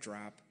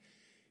backdrop,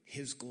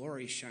 his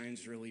glory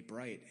shines really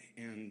bright.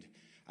 And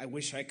I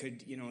wish I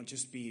could,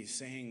 just be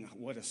saying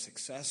what a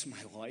success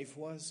my life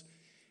was.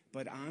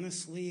 But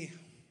honestly,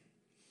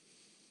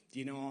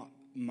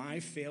 my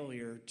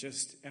failure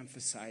just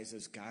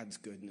emphasizes God's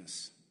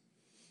goodness,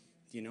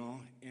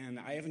 And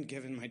I haven't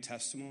given my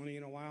testimony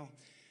in a while,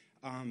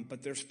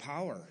 but there's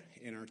power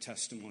in our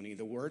testimony.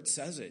 The Word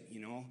says it,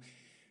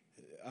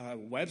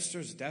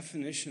 Webster's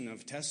definition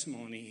of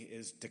testimony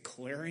is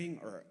declaring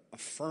or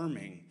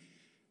affirming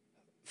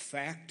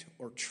fact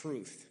or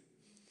truth.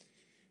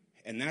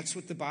 And that's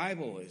what the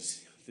Bible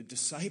is. The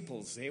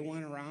disciples, they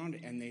went around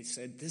and they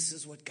said, this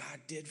is what God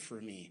did for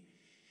me.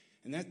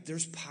 And that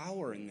there's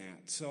power in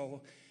that.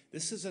 So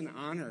this is an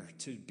honor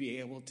to be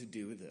able to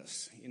do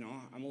this. You know,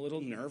 I'm a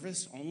little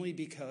nervous only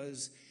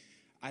because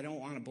I don't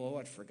want to blow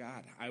it for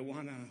God. I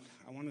want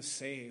to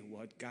say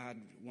what God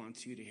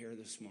wants you to hear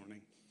this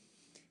morning.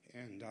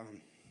 And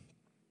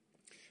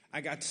I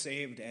got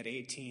saved at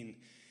 18.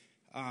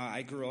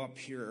 I grew up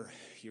here,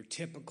 your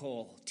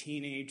typical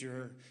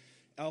teenager,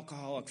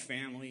 alcoholic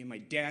family. My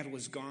dad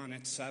was gone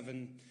at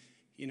 7.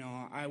 You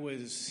know, I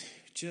was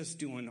just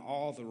doing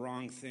all the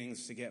wrong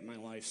things to get my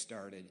life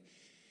started.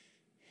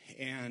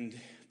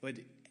 But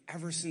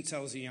ever since I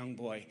was a young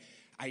boy,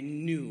 I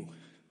knew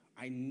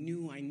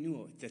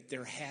that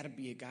there had to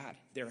be a God.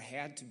 There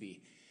had to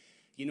be.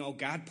 You know,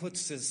 God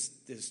puts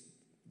this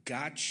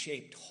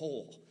God-shaped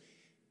hole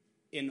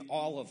in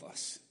all of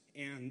us.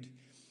 And,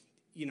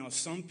 you know,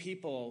 some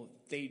people,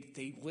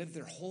 they live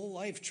their whole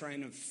life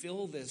trying to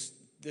fill this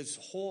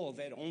hole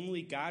that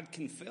only God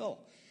can fill.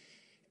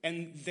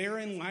 And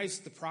therein lies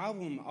the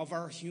problem of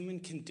our human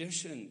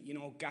condition. You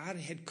know, God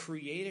had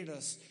created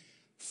us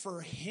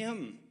for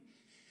Him.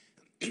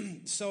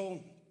 So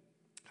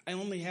I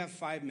only have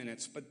 5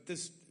 minutes, but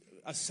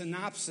a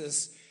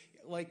synopsis,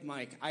 like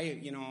Mike,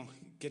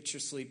 get your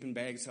sleeping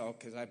bags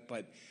out,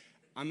 but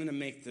I'm going to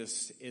make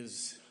this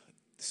as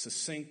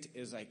succinct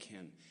as I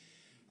can.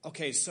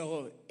 Okay,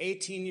 so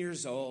 18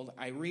 years old,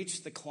 I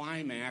reached the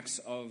climax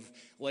of,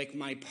 like,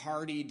 my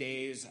party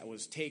days. I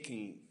was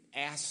taking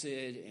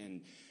acid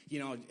and, you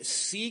know,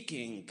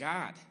 seeking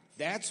God.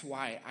 That's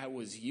why I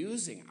was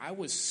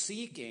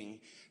seeking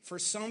for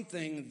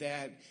something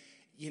that,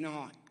 you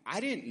know,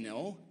 I didn't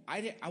know.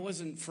 I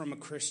wasn't from a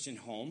Christian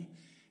home.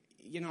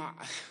 You know,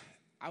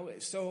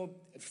 so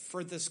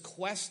for this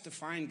quest to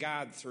find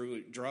God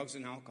through drugs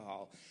and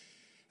alcohol,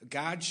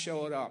 God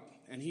showed up.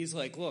 And He's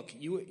like, look,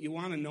 you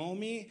want to know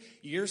me?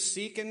 You're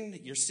seeking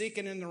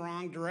in the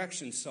wrong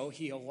direction. So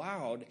He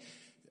allowed,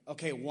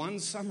 one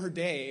summer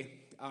day,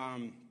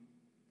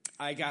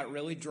 I got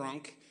really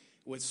drunk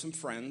with some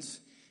friends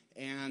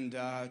and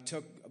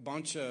took a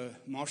bunch of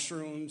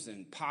mushrooms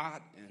and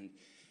pot. And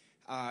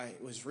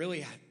it was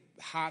really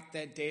hot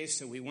that day,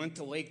 so we went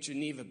to Lake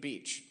Geneva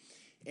Beach.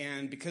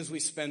 And because we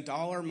spent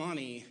all our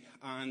money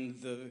on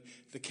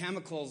the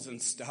chemicals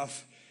and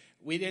stuff,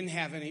 we didn't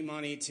have any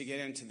money to get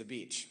into the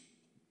beach.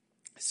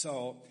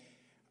 So,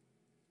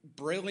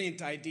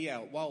 brilliant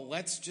idea. Well,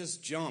 let's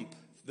just jump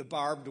the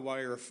barbed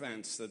wire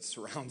fence that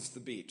surrounds the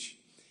beach.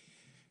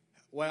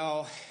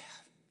 Well,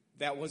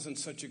 that wasn't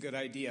such a good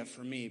idea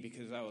for me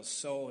because I was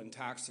so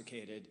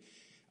intoxicated.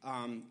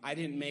 I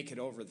didn't make it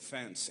over the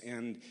fence,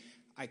 and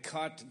I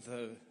cut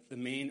the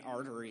main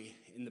artery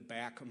in the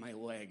back of my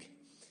leg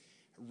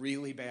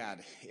really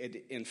bad.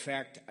 In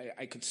fact,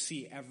 I could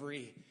see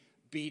every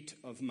beat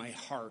of my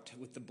heart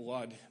with the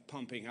blood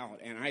pumping out,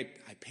 and I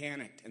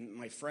panicked. And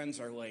my friends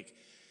are like,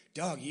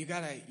 "Doug, you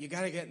gotta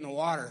get in the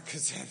water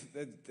because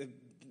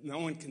no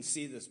one can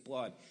see this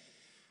blood."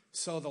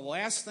 So the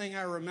last thing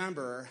I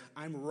remember,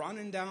 I'm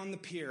running down the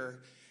pier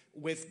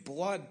with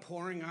blood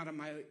pouring out of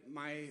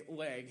my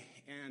leg,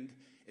 and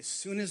as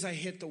soon as I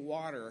hit the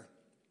water,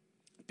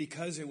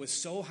 because it was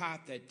so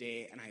hot that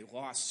day and I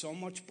lost so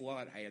much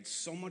blood, I had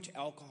so much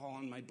alcohol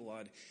in my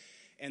blood,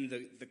 and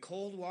the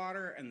cold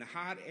water and the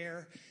hot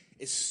air,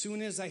 as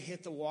soon as I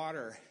hit the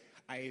water,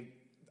 I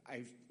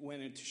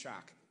went into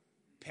shock,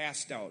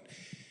 passed out.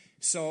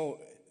 So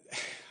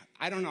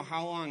I don't know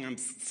how long I'm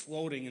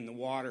floating in the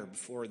water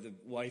before the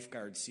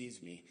lifeguard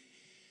sees me.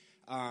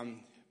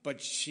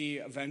 But she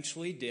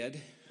eventually did.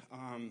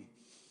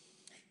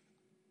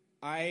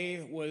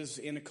 I was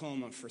in a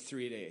coma for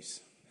 3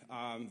 days.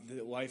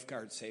 The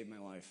lifeguard saved my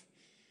life.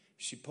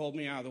 She pulled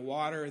me out of the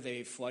water.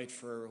 They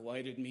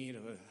lighted me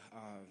to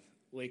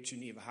Lake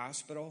Geneva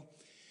Hospital.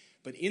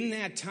 But in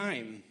that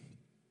time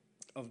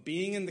of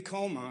being in the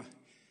coma,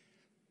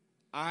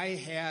 I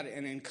had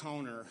an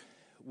encounter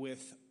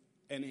with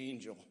an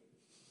angel.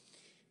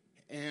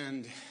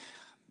 And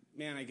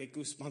man, I get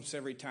goosebumps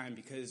every time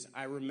because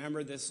I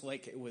remember this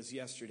like it was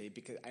yesterday.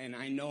 And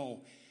I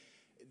know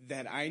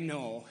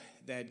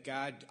that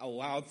God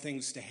allowed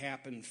things to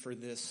happen for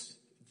this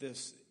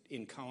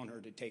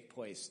encounter to take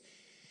place.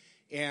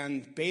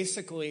 And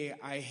basically,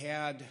 I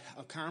had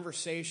a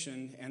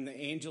conversation, and the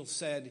angel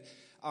said,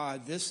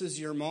 "This is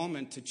your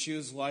moment to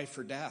choose life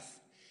or death."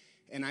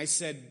 And I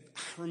said,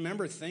 I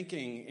remember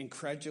thinking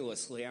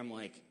incredulously, I'm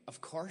like,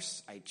 of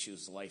course I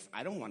choose life.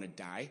 I don't want to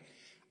die.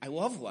 I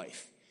love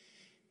life.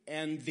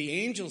 And the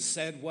angel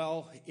said,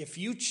 well, if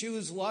you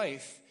choose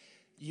life,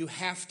 you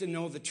have to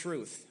know the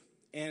truth.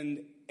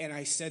 And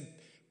I said,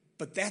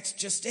 but that's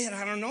just it.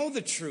 I don't know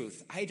the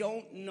truth. I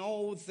don't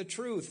know the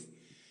truth.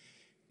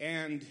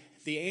 And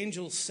the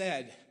angel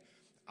said,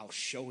 I'll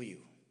show you.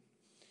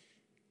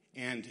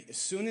 And as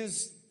soon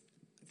as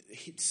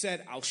he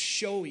said, I'll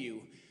show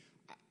you,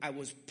 I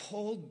was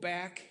pulled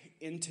back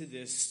into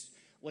this,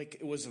 like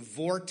it was a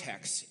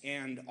vortex,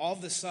 and all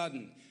of a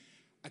sudden,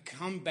 I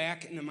come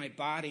back into my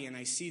body, and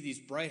I see these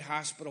bright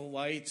hospital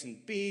lights,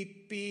 and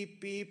beep,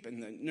 beep, beep,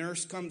 and the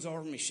nurse comes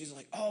over to me. She's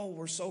like, "Oh,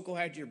 we're so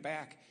glad you're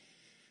back."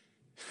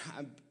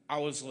 I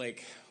was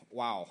like,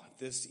 wow,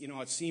 this,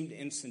 it seemed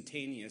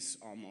instantaneous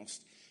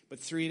almost. But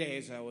 3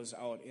 days I was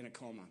out in a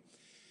coma.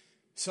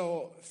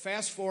 So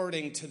fast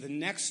forwarding to the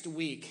next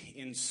week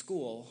in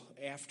school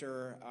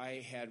after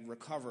I had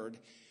recovered,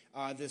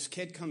 this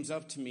kid comes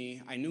up to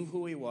me. I knew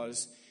who he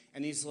was,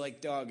 and he's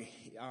like, "Doug,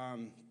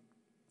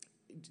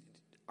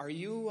 are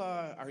you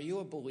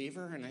a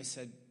believer?" And I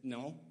said,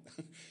 "No."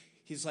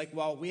 He's like,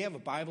 "Well, we have a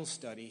Bible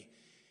study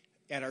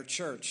at our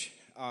church.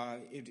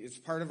 It's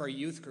part of our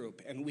youth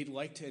group, and we'd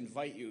like to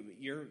invite you.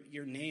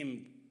 Your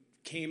name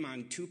came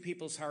on 2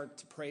 people's heart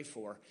to pray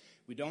for.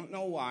 We don't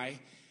know why,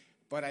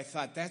 but I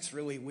thought that's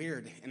really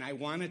weird, and I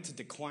wanted to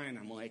decline.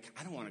 I'm like,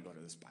 I don't want to go to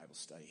this Bible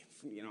study.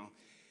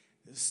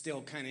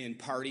 Still kind of in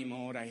party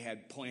mode. I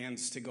had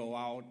plans to go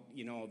out,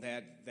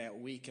 that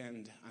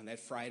weekend on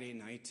that Friday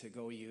night to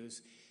go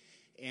use,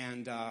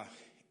 and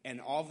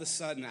all of a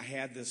sudden I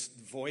had this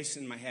voice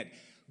in my head,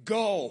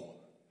 go.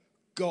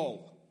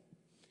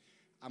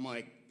 I'm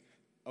like,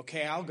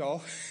 okay, I'll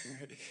go.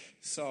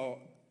 So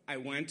I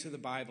went to the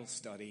Bible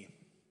study,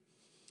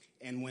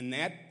 and when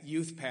that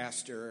youth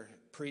pastor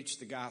preached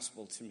the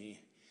gospel to me,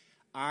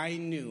 I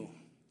knew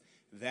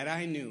that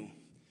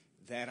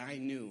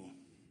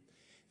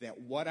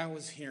what I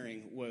was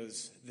hearing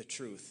was the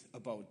truth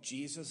about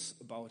Jesus,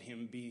 about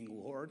him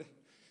being Lord,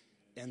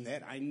 and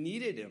that I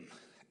needed him.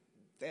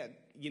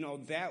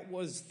 That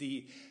was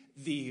the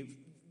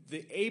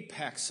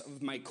apex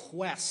of my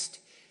quest,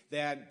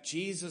 that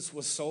Jesus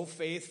was so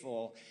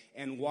faithful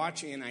and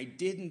watching, and I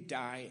didn't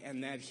die,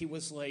 and that he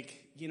was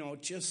like,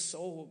 just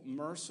so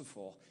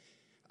merciful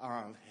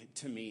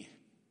to me.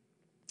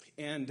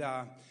 And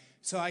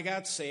so I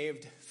got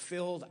saved,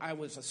 filled. I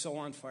was so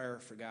on fire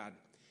for God.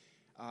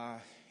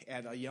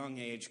 At a young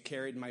age,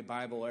 carried my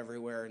Bible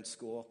everywhere in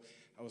school.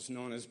 I was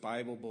known as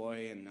Bible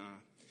Boy. And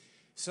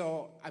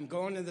so I'm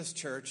going to this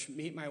church,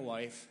 meet my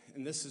wife,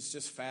 and this is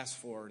just fast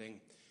forwarding.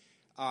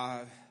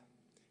 I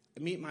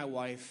meet my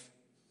wife,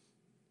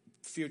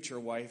 future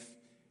wife.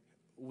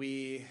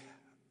 We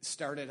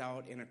started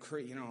out in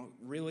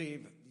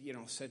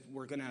said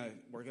we're gonna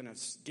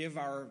give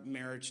our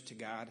marriage to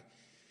God.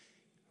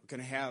 We're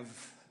gonna have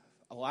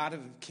a lot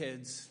of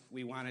kids.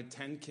 We wanted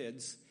 10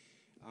 kids.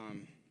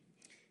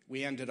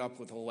 We ended up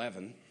with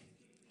 11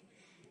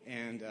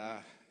 and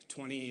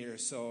 20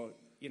 years. So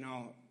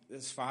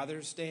this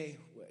Father's Day,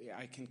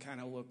 I can kind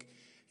of look.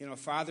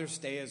 Father's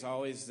Day is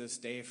always this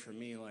day for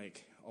me.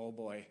 Like, oh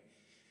boy.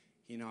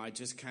 I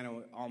just kind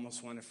of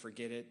almost want to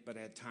forget it, but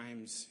at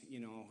times,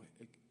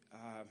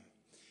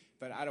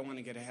 but I don't want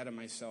to get ahead of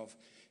myself.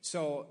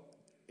 So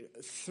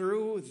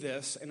through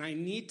this, and I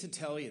need to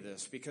tell you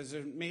this because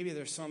maybe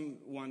there's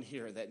someone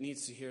here that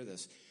needs to hear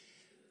this.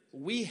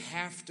 We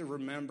have to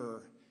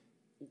remember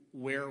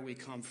where we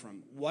come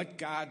from. What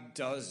God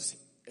does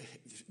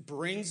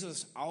brings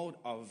us out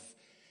of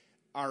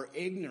our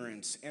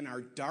ignorance and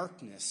our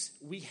darkness.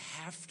 We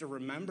have to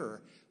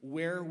remember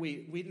where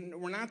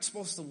we're not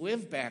supposed to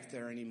live back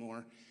there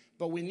anymore,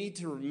 but we need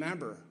to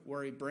remember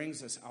where he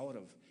brings us out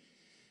of.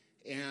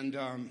 And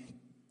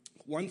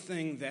one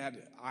thing that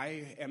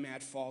I am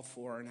at fault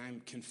for, and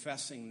I'm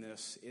confessing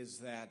this, is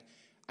that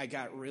I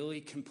got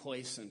really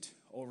complacent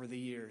over the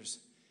years.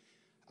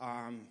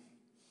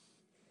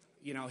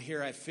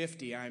 Here at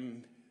 50,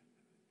 I'm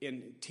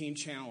in Teen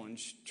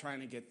Challenge, trying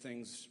to get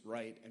things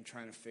right and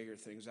trying to figure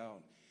things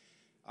out.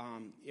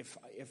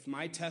 If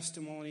my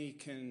testimony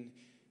can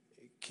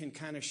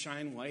kind of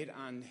shine light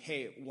on,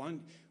 hey,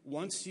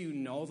 once you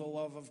know the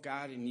love of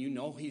God and you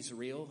know he's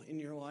real in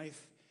your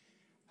life,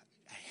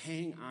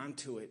 hang on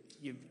to it.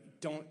 You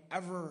don't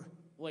ever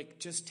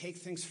just take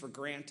things for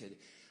granted.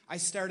 I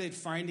started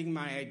finding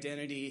my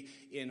identity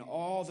in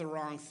all the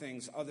wrong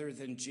things other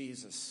than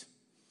Jesus.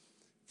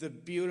 The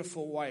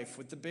beautiful wife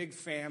with the big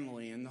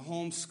family and the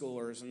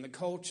homeschoolers and the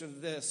coach of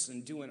this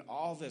and doing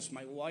all this.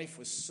 My life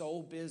was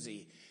so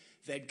busy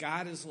that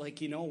God is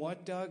like, you know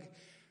what, Doug?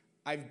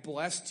 I've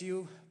blessed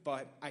you,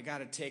 but I got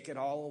to take it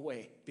all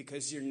away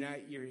because you're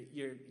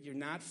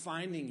not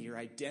finding your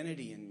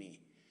identity in me.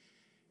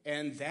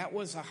 And that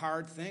was a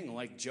hard thing.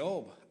 Like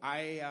Job,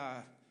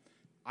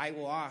 I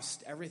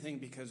lost everything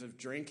because of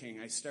drinking.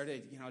 I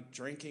started,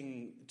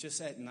 drinking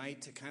just at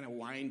night to kind of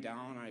wind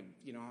down. I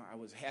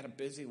had a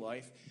busy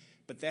life,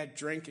 but that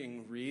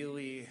drinking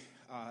really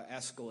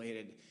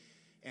escalated.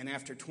 And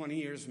after 20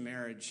 years of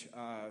marriage,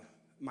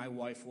 my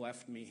wife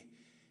left me,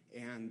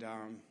 and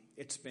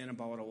it's been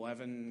about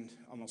 11,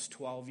 almost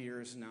 12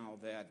 years now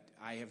that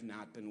I have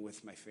not been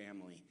with my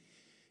family.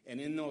 And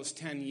in those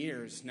 10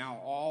 years, now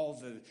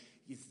all the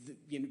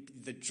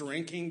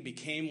drinking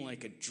became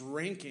like a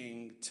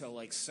drinking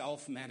to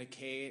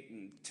self-medicate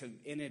and to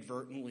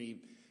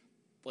inadvertently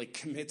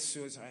commit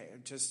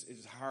suicide. Just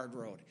is a hard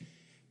road.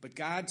 But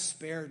God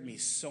spared me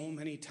so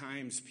many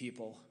times,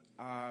 people.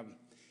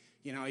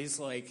 He's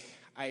like,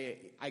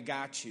 I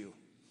got you.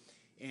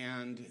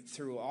 And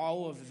through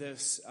all of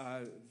this,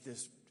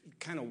 this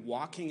kind of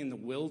walking in the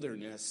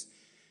wilderness,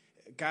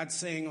 God's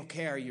saying,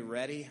 okay, are you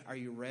ready? Are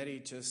you ready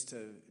just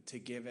to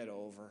give it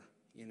over,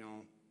 you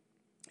know?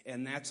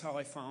 And that's how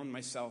I found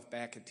myself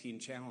back at Teen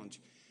Challenge.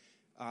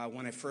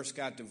 When I first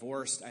got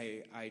divorced,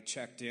 I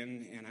checked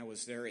in, and I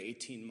was there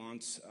 18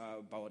 months,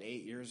 about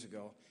 8 years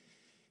ago.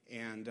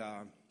 And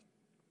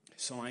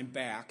so I'm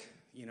back.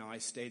 You know, I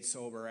stayed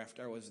sober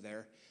after I was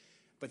there.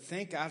 But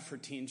thank God for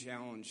Teen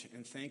Challenge,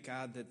 and thank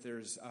God that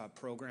there's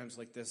programs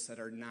like this that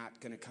are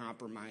not going to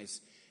compromise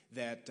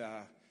that.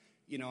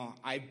 You know,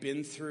 I've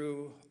been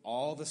through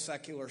all the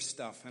secular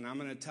stuff, and I'm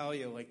going to tell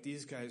you, like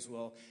these guys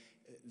will,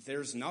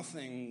 there's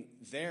nothing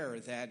there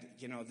that,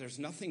 you know, there's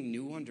nothing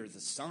new under the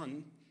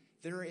sun.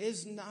 There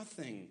is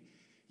nothing.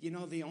 You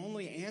know, the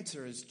only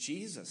answer is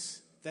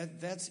Jesus.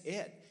 That's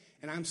it.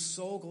 And I'm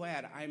so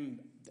glad I'm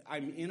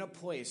in a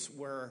place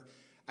where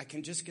I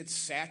can just get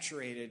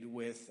saturated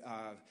with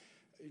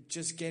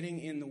just getting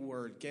in the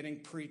Word, getting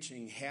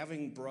preaching,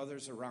 having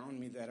brothers around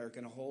me that are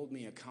going to hold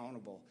me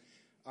accountable.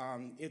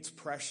 It's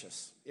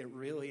precious. It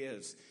really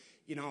is.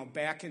 You know,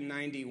 back in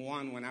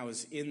 91 when I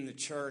was in the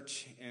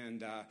church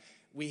and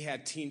we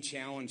had Teen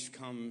Challenge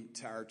come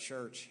to our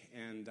church,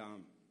 and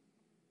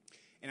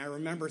I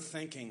remember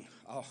thinking,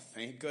 oh,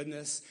 thank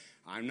goodness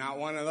I'm not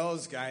one of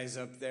those guys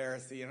up there.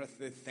 You know,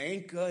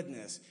 thank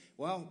goodness.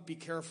 Well, be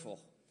careful.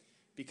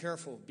 Be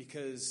careful,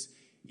 because,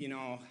 you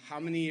know, how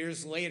many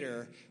years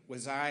later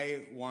was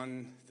I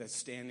one that's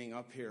standing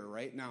up here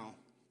right now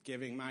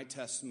giving my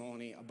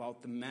testimony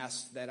about the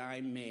mess that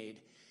I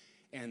made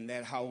and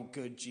that how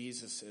good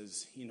Jesus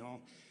is, you know.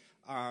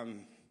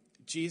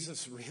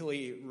 Jesus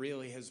really,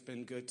 really has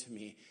been good to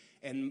me.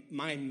 And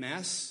my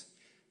mess,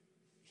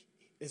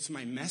 it's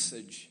my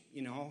message,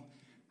 you know.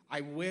 I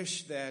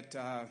wish that,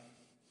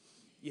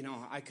 you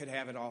know, I could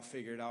have it all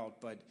figured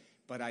out,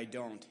 but I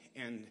don't.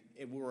 And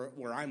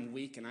where I'm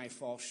weak and I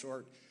fall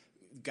short,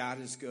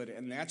 God is good.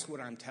 And that's what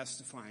I'm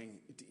testifying.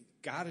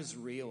 God is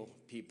real,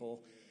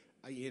 people.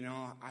 You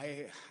know,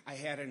 I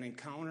had an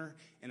encounter,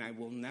 and I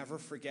will never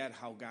forget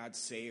how God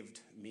saved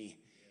me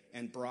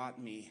and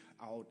brought me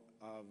out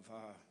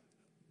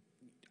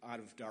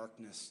of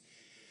darkness.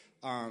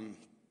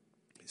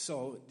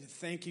 So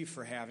thank you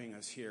for having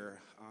us here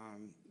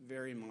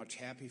very much.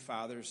 Happy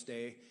Father's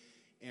Day.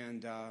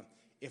 And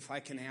if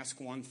I can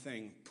ask one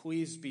thing,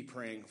 please be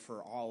praying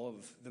for all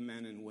of the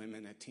men and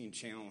women at Teen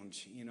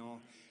Challenge. You know,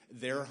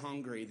 they're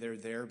hungry. They're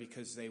there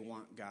because they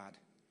want God.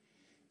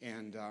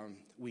 And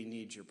we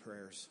need your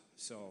prayers.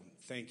 So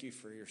thank you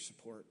for your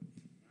support.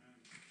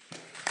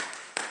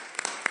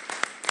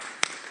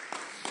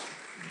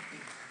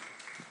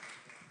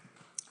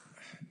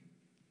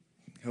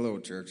 Hello,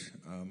 church.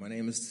 My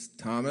name is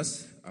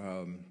Thomas.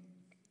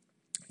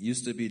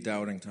 Used to be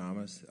Doubting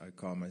Thomas.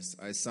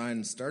 I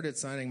started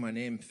signing my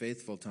name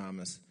Faithful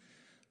Thomas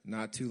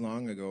not too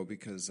long ago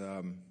because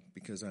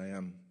I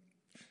am.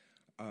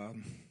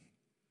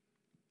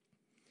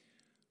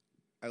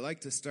 I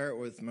like to start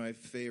with my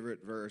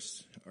favorite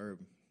verse, or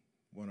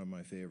one of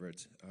my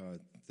favorites.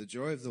 The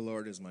joy of the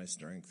Lord is my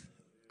strength.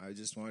 I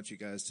just want you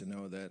guys to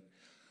know that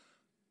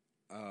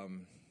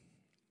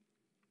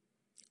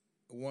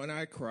when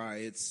I cry,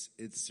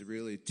 it's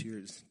really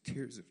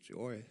tears of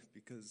joy,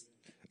 because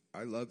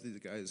I love these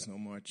guys so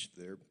much.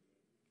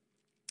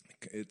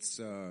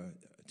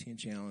 Teen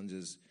Challenge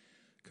is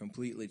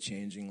completely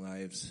changing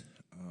lives.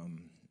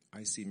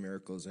 I see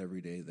miracles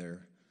every day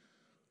there.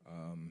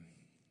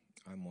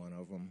 I'm one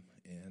of them,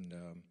 and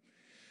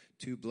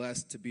too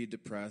blessed to be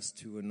depressed,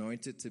 too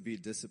anointed to be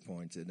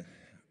disappointed.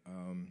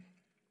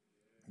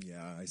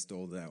 Yeah, I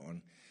stole that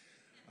one.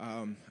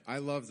 I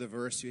love the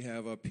verse you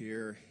have up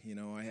here. You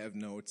know, I have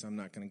notes. I'm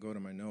not going to go to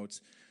my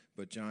notes,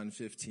 but John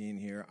 15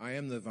 here. I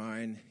am the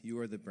vine, you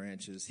are the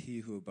branches. He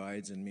who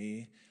abides in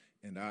me,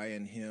 and I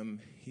in him,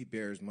 he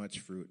bears much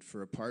fruit.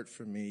 For apart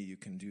from me, you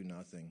can do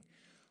nothing.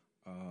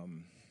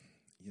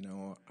 You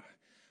know,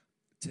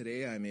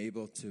 today I'm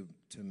able to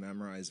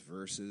memorize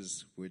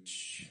verses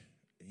which,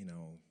 you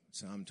know,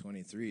 Psalm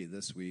 23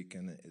 this week,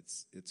 and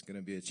it's going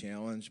to be a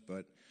challenge,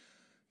 but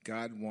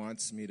God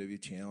wants me to be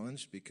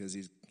challenged because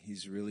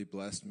He's really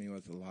blessed me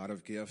with a lot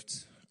of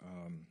gifts.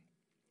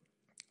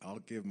 I'll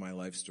give my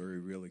life story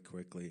really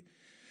quickly.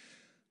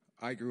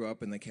 I grew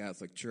up in the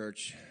Catholic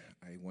Church.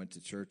 I went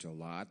to church a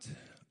lot.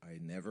 I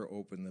never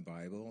opened the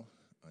Bible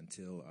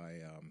until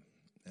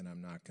and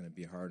I'm not going to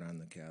be hard on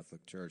the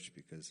Catholic Church,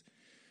 because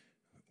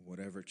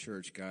whatever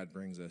church God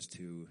brings us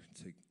to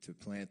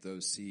plant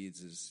those seeds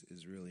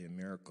is really a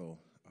miracle.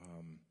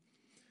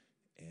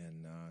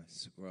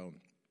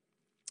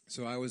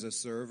 So I was a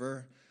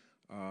server.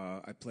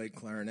 I played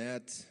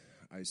clarinet.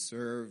 I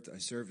served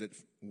at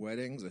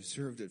weddings. I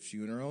served at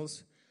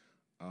funerals.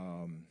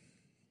 I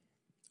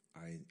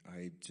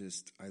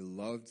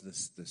loved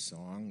the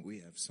song. We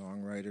have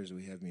songwriters.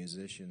 We have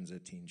musicians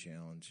at Teen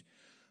Challenge.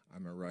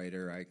 I'm a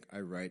writer. I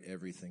write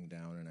everything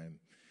down, and I'm,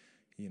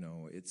 you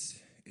know,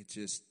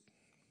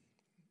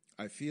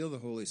 I feel the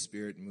Holy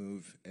Spirit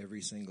move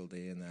every single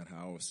day in that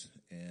house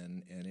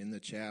and in the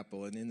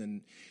chapel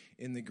and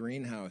in the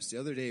greenhouse. The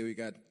other day we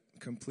got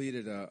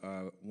completed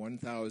a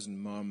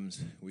 1,000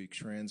 mums. We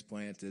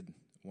transplanted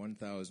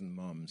 1,000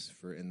 mums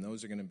and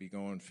those are going to be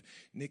going.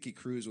 Nicky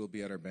Cruz will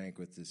be at our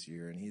banquet this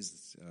year, and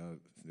he's a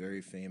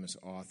very famous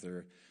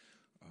author.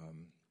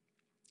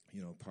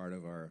 Part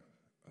of our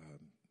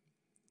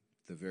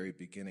the very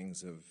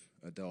beginnings of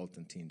Adult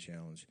and Teen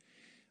Challenge.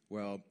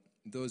 Well,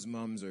 those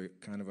mums are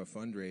kind of a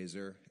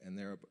fundraiser, and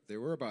they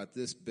were about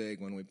this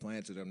big when we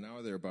planted them.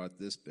 Now they're about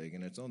this big,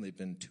 and it's only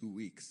been 2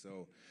 weeks,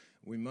 so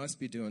we must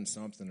be doing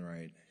something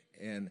right.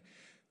 And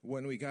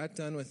when we got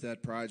done with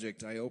that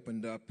project, I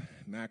opened up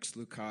Max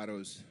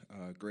Lucado's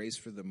Grace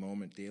for the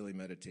Moment Daily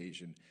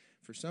Meditation.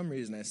 For some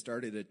reason, I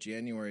started at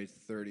January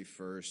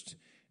 31st,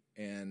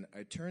 and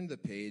I turned the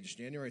page.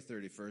 January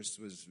 31st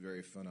was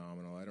very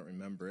phenomenal. I don't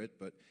remember it,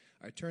 but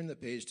I turned the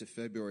page to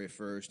February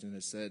 1st, and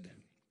it said,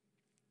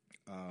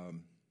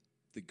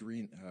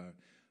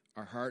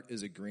 our heart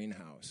is a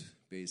greenhouse,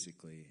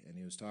 basically. And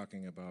he was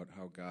talking about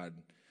how God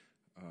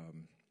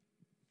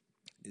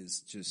is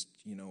just,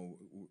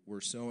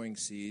 we're sowing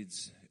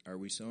seeds. Are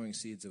we sowing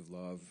seeds of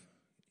love?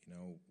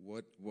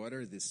 What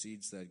are the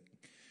seeds that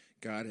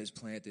God has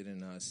planted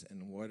in us,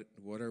 and what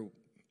are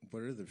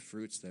the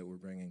fruits that we're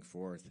bringing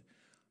forth?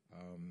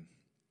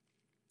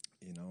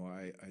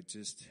 I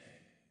just,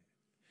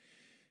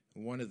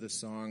 one of the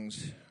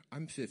songs,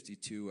 I'm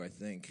 52, I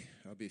think.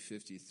 I'll be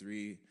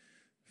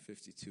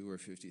 52 or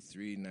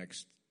 53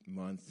 next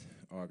month,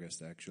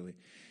 August, actually.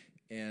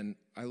 And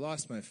I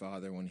lost my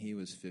father when he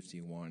was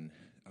 51.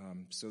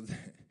 So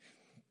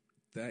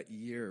that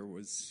year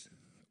was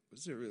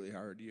a really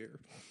hard year.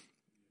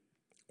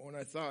 When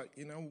I thought,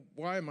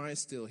 why am I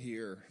still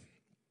here?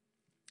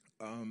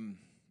 And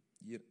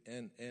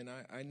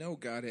I know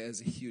God has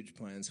huge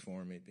plans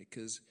for me,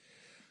 because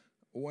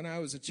when I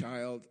was a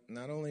child,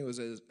 not only was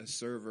I a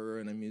server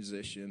and a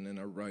musician and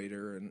a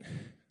writer and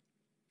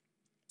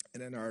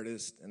an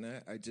artist, and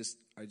I just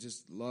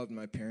loved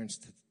my parents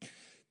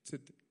to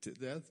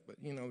death. But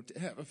to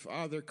have a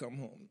father come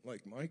home,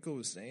 like Michael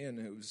was saying,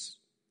 it was,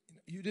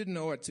 you didn't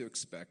know what to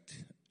expect.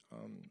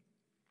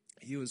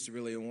 He was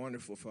really a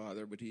wonderful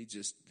father, but he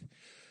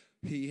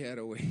had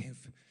a way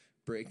of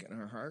breaking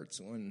our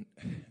hearts when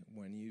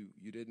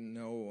you didn't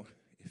know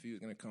if he was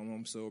going to come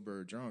home sober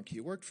or drunk. He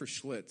worked for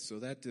Schlitz, so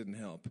that didn't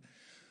help.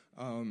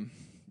 I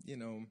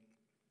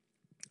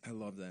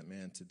love that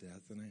man to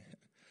death,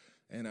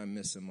 and I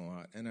miss him a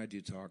lot, and I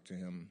do talk to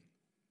him.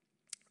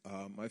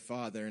 My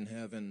Father in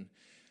heaven,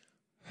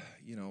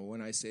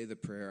 when I say the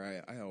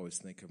prayer, I always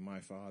think of my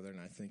Father, and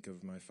I think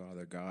of my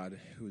Father God,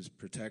 who's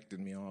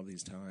protected me all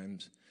these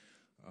times.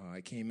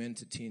 I came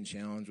into Teen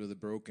Challenge with a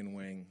broken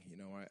wing.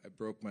 I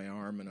broke my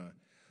arm and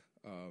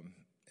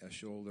a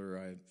shoulder.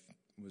 I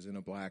was in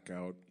a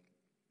blackout.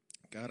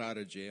 Got out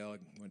of jail,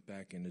 went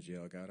back into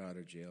jail. Got out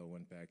of jail,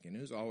 went back in.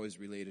 It was always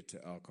related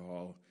to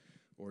alcohol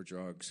or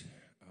drugs.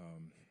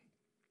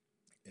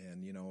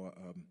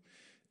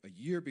 A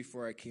year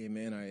before I came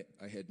in, I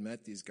had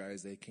met these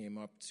guys. They came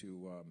up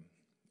to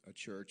a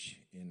church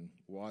in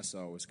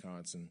Wausau,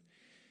 Wisconsin,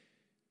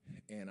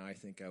 and I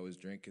think I was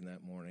drinking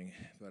that morning.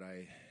 But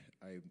I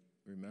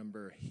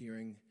remember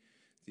hearing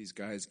these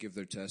guys give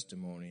their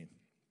testimony,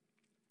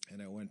 and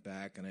I went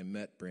back and I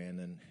met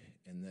Brandon,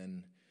 and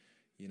then,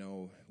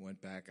 went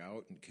back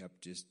out and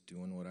kept just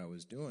doing what I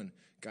was doing.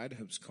 God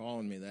was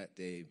calling me that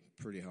day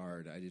pretty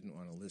hard. I didn't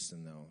want to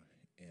listen, though,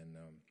 and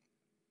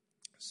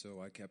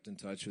so I kept in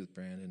touch with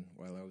Brandon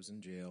while I was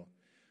in jail,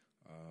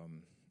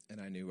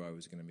 and I knew I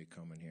was going to be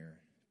coming here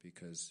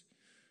because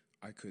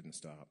I couldn't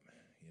stop,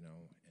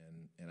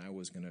 and I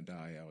was going to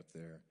die out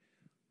there.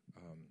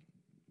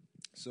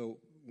 So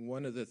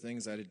one of the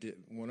things I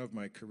did, one of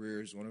my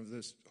careers, one of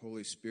the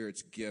Holy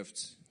Spirit's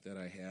gifts that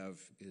I have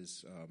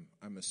is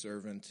I'm a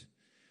servant.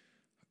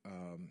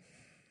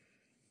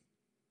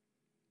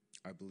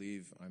 I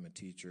believe I'm a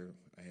teacher.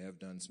 I have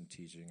done some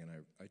teaching, and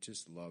I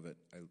just love it.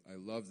 I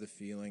love the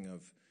feeling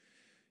of,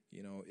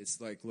 it's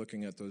like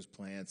looking at those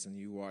plants and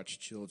you watch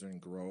children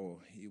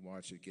grow. You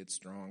watch it get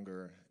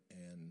stronger,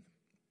 and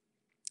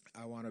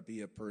I want to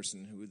be a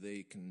person who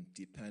they can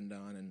depend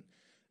on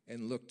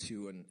and look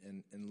to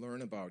and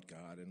learn about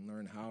God and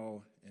learn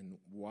how and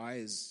why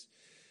is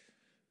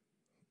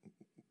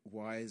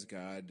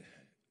God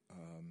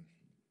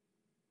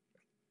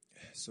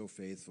so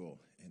faithful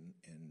and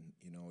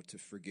to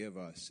forgive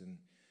us, and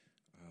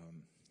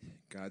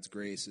God's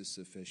grace is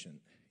sufficient,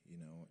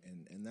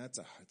 and that's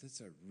a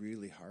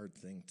really hard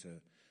thing to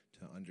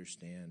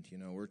understand.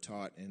 We're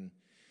taught in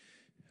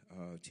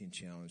Teen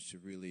Challenge to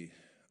really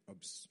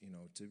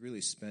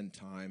spend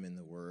time in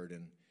the Word,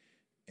 and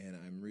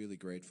I'm really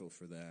grateful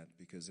for that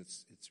because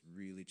it's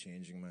really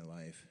changing my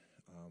life.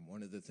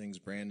 One of the things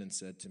Brandon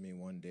said to me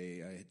one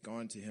day, I had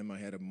gone to him, I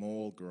had a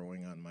mole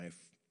growing on my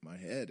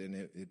head, and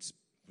it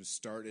was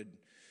started,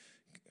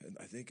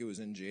 I think it was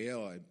in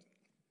jail.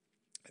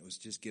 it was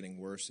just getting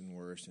worse and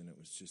worse, and it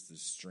was just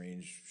this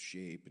strange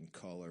shape and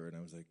color. And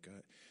I was like,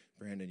 God,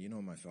 Brandon, you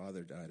know my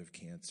father died of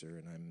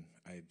cancer, and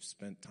I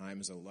spent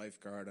time as a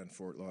lifeguard on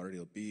Fort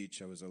Lauderdale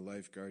Beach. I was a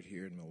lifeguard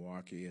here in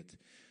Milwaukee at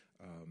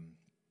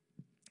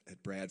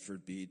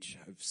Bradford Beach.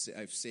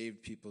 I've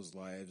saved people's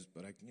lives,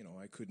 but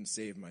I couldn't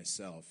save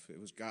myself. It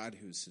was God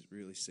who's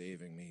really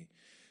saving me.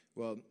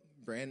 Well,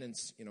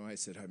 Brandon's, I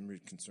said, I'm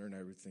really concerned.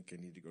 I would think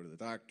I need to go to the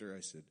doctor.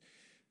 I said,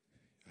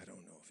 I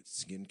don't know if it's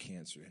skin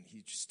cancer. And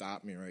he just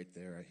stopped me right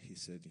there. He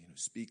said,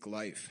 speak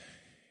life.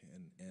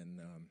 And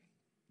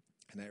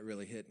that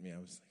really hit me. I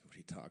was like, what are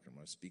you talking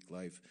about? Speak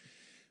life.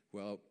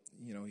 Well,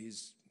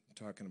 he's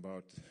talking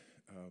about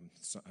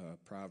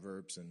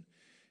Proverbs and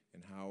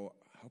how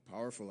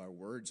powerful our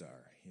words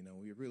are.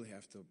 We really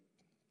have to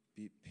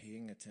be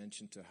paying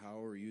attention to how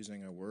we're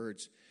using our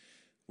words.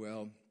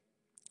 Well,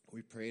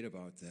 we prayed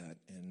about that,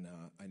 and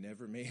I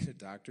never made a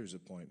doctor's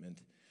appointment.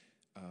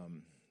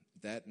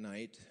 That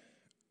night,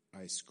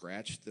 I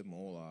scratched the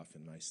mole off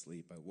in my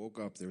sleep. I woke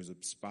up, there was a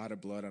spot of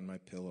blood on my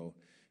pillow.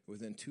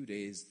 Within 2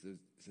 days,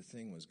 the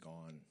thing was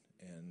gone.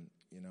 And,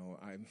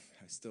 I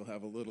still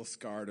have a little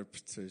scar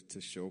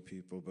to show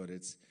people, but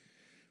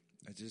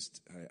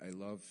I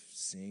love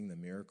seeing the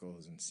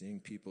miracles and seeing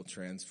people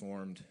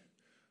transformed.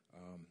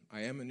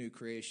 I am a new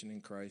creation in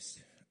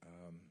Christ,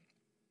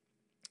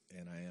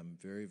 and I am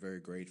very, very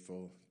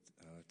grateful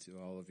to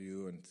all of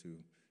you and to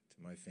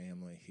my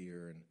family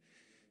here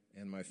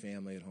and my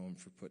family at home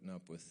for putting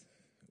up with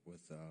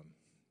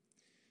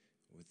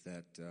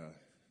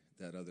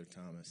that other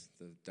Thomas,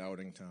 the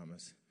doubting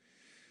Thomas.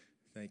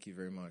 Thank you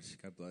very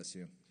much. God bless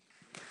you.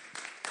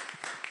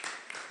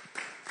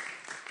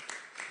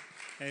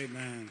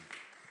 Amen.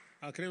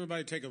 Can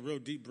everybody take a real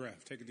deep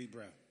breath? Take a deep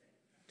breath.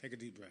 Take a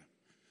deep breath.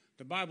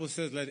 The Bible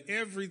says, let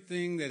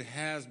everything that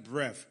has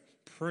breath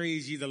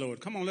praise ye the Lord.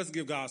 Come on, let's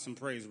give God some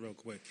praise real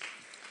quick.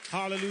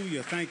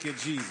 Hallelujah. Thank you,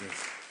 Jesus.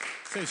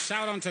 It says,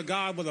 shout unto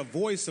God with a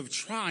voice of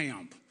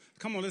triumph.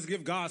 Come on, let's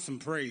give God some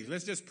praise.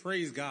 Let's just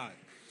praise God.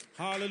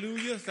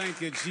 Hallelujah.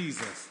 Thank you,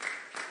 Jesus.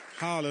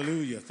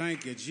 Hallelujah.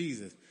 Thank you,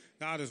 Jesus.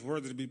 God is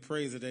worthy to be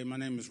praised today. My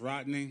name is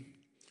Rodney.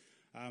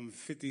 I'm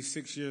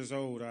 56 years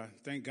old. I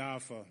thank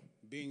God for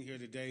being here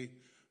today,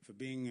 for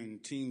being in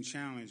Team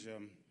Challenge.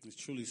 It's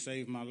truly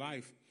saved my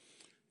life.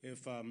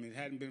 If it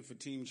hadn't been for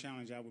Team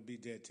Challenge, I would be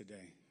dead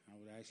today. I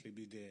would actually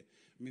be dead.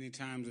 Many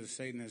times as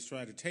Satan has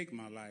tried to take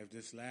my life,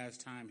 this last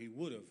time he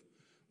would have,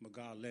 but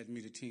God led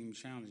me to Team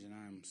Challenge, and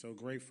I'm so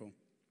grateful.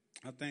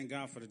 I thank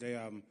God for today.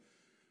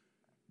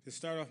 To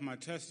start off my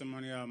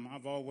testimony,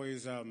 I've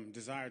always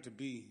desired to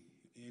be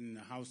in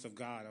the house of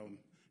God.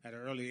 At an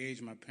early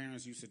age, my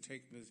parents used to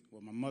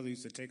my mother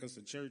used to take us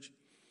to church,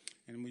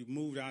 and we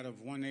moved out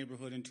of one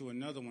neighborhood into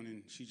another one,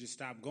 and she just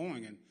stopped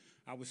going, and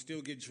I would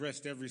still get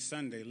dressed every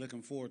Sunday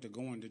looking forward to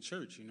going to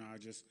church.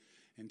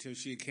 Until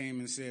she came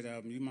and said,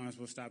 you might as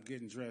well stop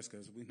getting dressed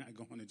because we're not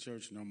going to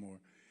church no more.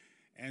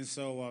 And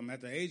so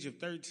at the age of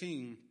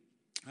 13,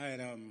 I had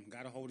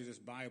got a hold of this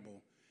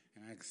Bible,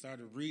 and I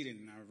started reading,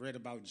 and I read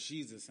about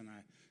Jesus, and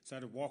I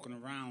started walking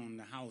around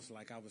the house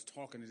like I was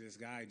talking to this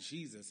guy,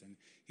 Jesus, and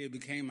he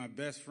became my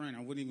best friend. I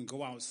wouldn't even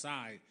go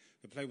outside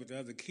to play with the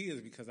other kids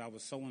because I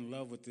was so in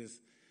love with this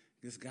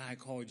guy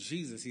called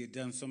Jesus. He had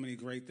done so many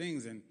great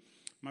things, and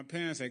my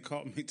parents had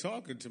caught me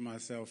talking to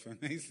myself, and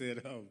they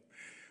said,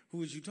 who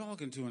was you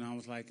talking to? And I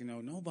was like,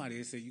 nobody.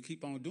 They said, you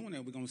keep on doing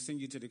that, we're going to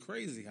send you to the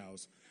crazy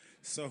house.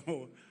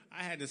 So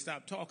I had to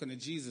stop talking to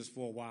Jesus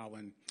for a while,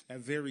 and that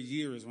very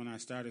year is when I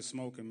started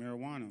smoking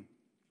marijuana.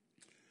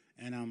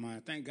 And I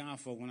thank God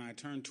for when I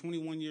turned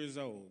 21 years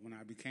old, when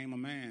I became a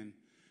man,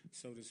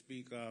 so to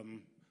speak,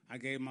 I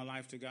gave my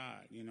life to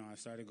God. I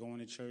started going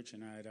to church,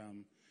 and I had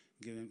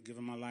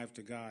given my life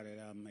to God.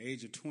 At the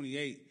age of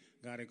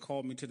 28, God had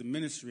called me to the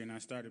ministry, and I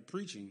started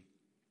preaching.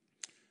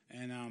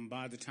 And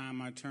by the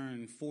time I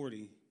turned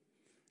 40,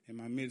 in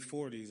my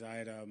mid-40s, I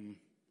had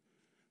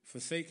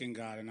forsaken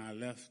God, and I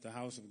left the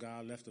house of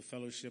God, left the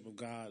fellowship of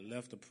God,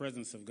 left the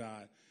presence of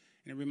God.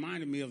 And it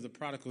reminded me of the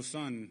prodigal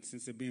son.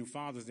 Since it being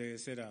Father's Day, it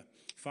said a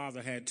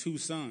father had two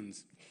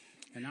sons.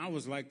 And I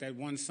was like that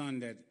one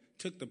son that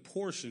took the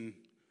portion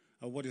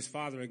of what his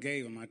father had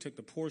gave him. I took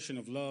the portion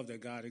of love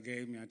that God had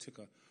gave me. I took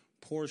a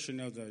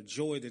portion of the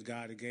joy that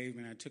God had gave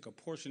me. And I took a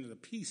portion of the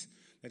peace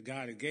that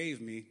God had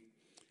gave me.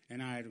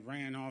 And I had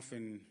ran off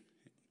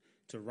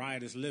to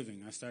riotous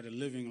living. I started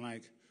living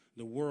like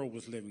the world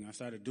was living. I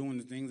started doing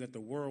the things that the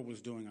world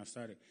was doing. I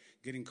started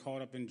getting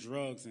caught up in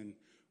drugs and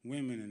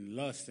women and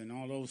lust and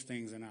all those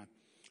things. And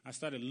I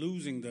started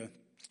losing the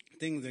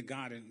things that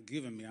God had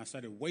given me. I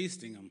started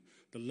wasting them,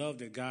 the love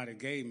that God had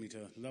gave me,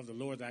 to love the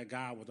Lord thy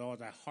God with all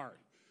thy heart,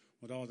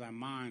 with all thy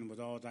mind, with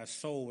all thy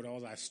soul, with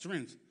all thy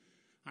strength.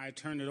 I had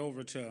turned it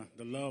over to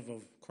the love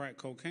of crack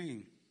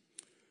cocaine.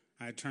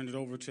 I had turned it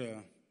over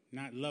to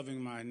not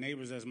loving my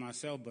neighbors as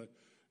myself, but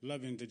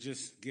loving to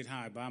just get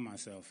high by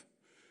myself.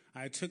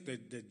 I took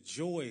the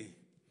joy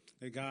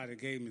that God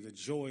had gave me, the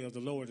joy of the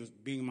Lord as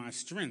being my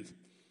strength,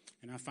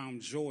 and I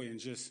found joy in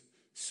just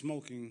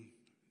smoking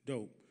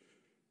dope.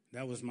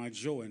 That was my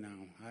joy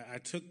now. I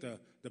took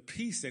the the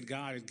peace that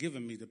God has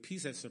given me, the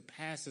peace that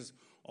surpasses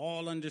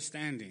all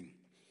understanding.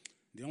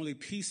 The only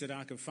peace that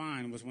I could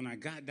find was when I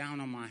got down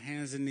on my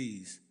hands and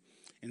knees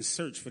and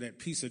searched for that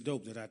piece of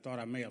dope that I thought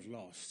I may have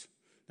lost.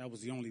 That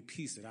was the only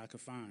peace that I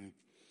could find.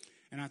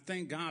 And I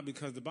thank God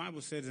because the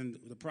Bible says in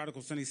the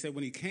prodigal son, he said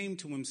when he came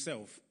to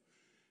himself,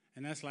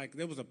 and that's like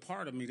there was a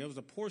part of me, there was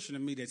a portion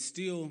of me that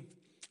still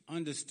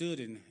understood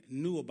and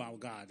knew about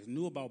God,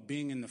 knew about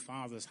being in the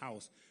Father's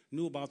house,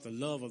 knew about the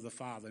love of the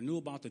Father, knew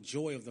about the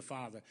joy of the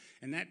Father.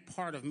 And that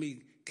part of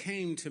me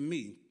came to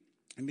me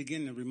and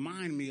began to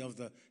remind me of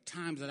the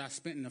times that I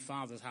spent in the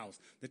Father's house,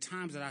 the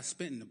times that I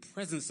spent in the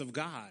presence of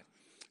God.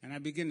 And I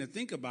began to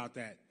think about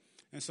that.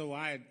 And so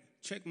I had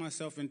checked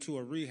myself into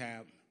a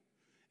rehab,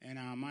 and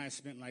I had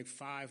spent like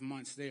 5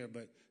 months there,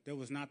 but there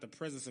was not the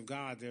presence of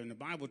God there. And the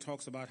Bible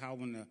talks about how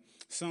when the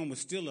son was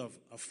still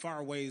a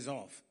far ways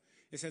off,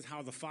 it says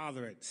how the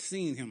Father had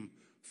seen him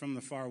from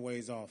the far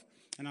ways off.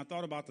 And I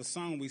thought about the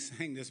song we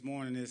sang this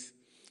morning, this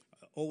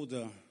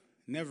older,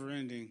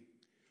 never-ending,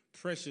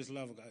 precious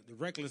love of God, the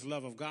reckless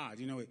love of God.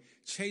 You know, it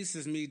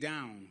chases me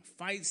down,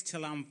 fights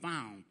till I'm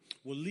found,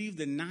 will leave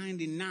the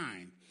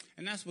 99.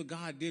 And that's what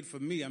God did for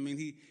me. I mean,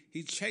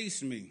 he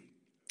chased me.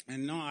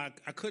 And no, I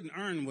couldn't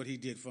earn what he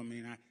did for me,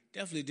 and I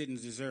definitely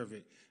didn't deserve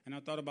it. And I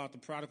thought about the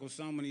prodigal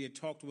son when he had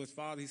talked to his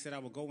father. He said, I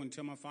will go and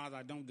tell my father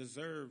I don't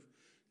deserve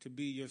to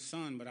be your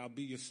son, but I'll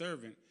be your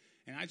servant.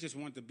 And I just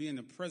want to be in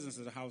the presence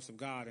of the house of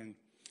God. And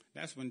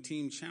that's when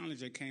Team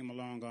Challenger came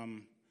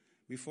along.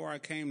 Before I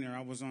came there,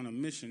 I was on a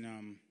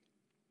mission,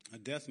 a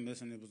death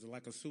mission. It was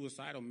like a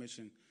suicidal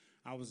mission.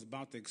 I was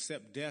about to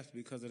accept death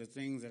because of the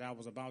things that I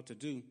was about to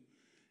do.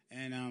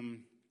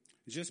 And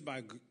just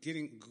by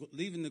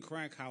leaving the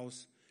crack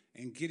house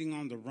and getting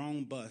on the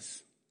wrong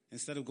bus,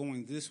 instead of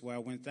going this way, I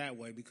went that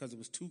way because it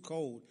was too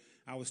cold.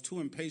 I was too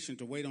impatient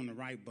to wait on the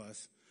right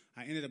bus.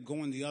 I ended up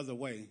going the other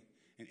way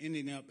and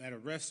ending up at a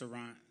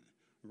restaurant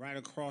right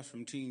across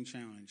from Teen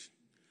Challenge.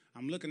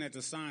 I'm looking at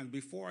the signs.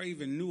 Before I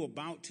even knew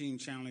about Teen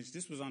Challenge,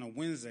 this was on a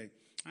Wednesday.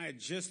 I had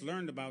just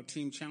learned about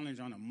Teen Challenge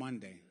on a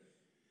Monday.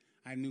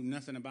 I knew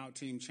nothing about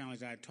Teen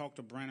Challenge. I had talked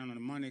to Brandon on a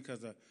Monday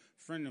because a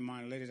friend of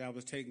mine, a lady that I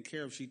was taking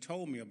care of, she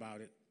told me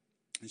about it.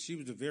 And she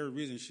was the very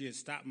reason she had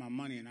stopped my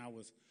money, and I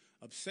was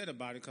upset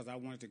about it because I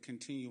wanted to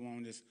continue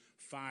on this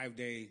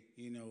 5-day,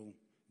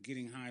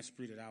 getting high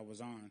spree that I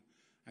was on.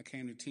 I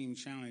came to Team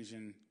Challenge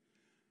and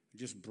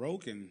just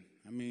broken.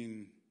 I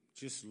mean,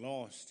 just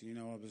lost.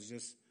 I was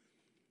just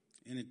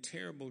in a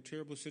terrible,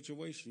 terrible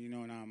situation,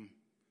 and I'm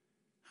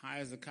high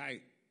as a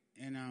kite.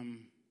 And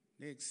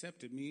they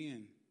accepted me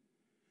and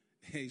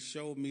they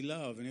showed me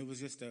love. And it was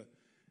just the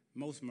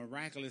most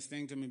miraculous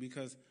thing to me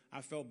because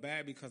I felt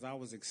bad because I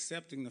was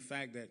accepting the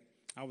fact that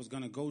I was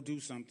going to go do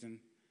something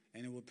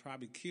and it would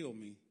probably kill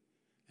me.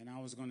 And I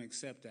was going to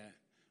accept that.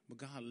 But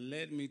God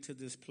led me to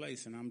this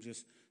place, and I'm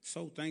just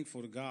so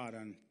thankful to God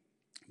and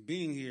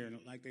being here. And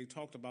like they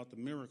talked about the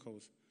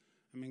miracles.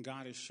 I mean,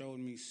 God has showed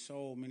me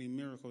so many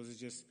miracles. It's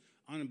just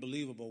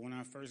unbelievable. When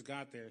I first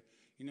got there,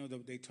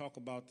 they talk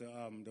about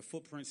the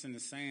footprints in the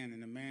sand,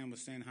 and the man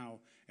was saying how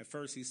at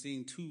first he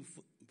seen 2,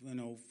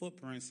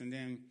 footprints, and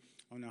then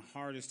on the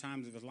hardest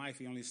times of his life,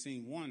 he only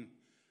seen 1.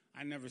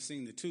 I never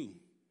seen the 2.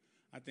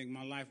 I think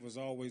my life was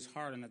always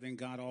hard, and I think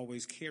God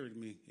always carried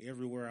me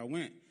everywhere I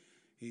went.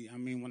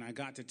 When I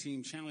got to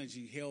Team Challenge,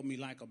 he held me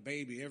like a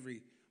baby.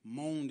 Every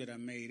moan that I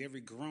made,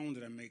 every groan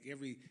that I made,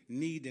 every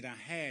need that I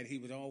had, he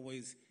would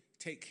always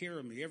take care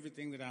of me.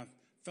 Everything that I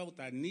felt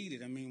I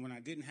needed. When I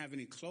didn't have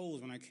any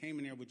clothes, when I came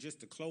in there with just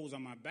the clothes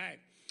on my back,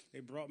 they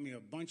brought me a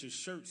bunch of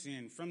shirts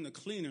in from the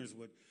cleaners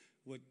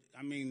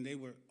they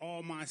were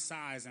all my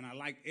size, and I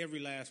liked every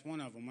last one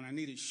of them. When I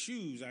needed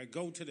shoes, I'd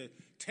go to the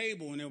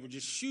table, and there were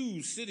just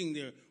shoes sitting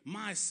there,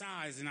 my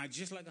size, and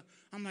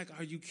I'm like,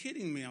 are you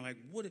kidding me? I'm like,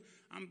 what?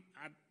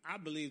 I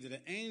believe that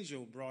an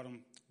angel brought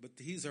them, but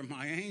these are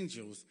my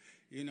angels.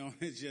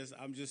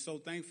 I'm just so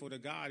thankful to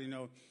God.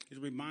 It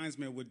reminds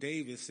me of what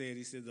David said.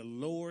 He said, the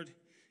Lord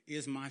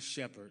is my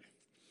shepherd.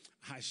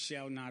 I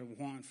shall not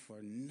want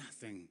for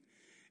nothing.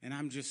 And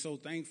I'm just so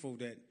thankful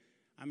that,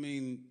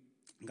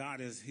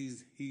 God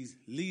he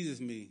leads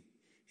me.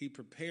 He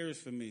prepares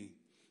for me.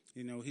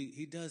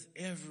 He does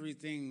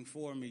everything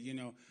for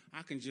me.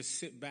 I can just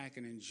sit back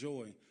and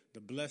enjoy the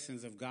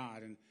blessings of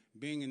God. And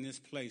being in this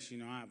place,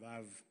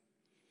 I've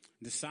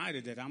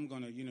decided that I'm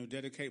going to,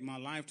 dedicate my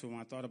life to him.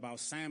 I thought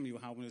about Samuel,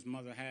 how when his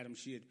mother had him,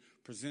 she had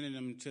presented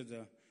him to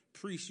the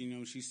priest.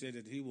 She said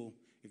that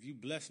if you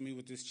bless me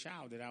with this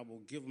child, that I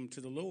will give him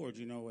to the Lord,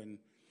 and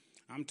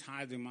I'm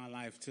tithing my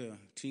life to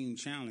Team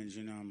Challenge,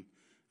 and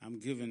I'm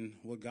giving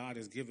what God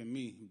has given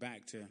me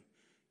back to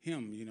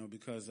him,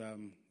 because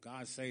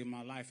God saved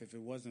my life. If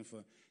it wasn't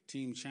for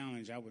Team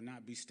Challenge, I would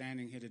not be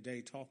standing here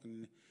today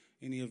talking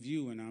to any of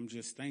you, and I'm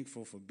just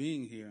thankful for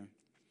being here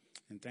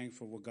and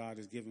thankful for what God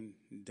has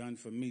done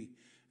for me.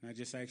 And I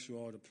just ask you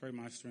all to pray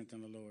my strength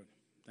in the Lord.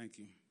 Thank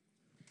you.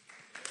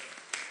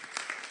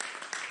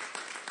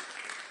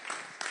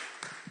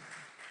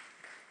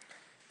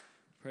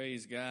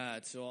 Praise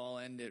God. So I'll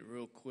end it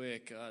real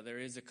quick. There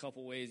is a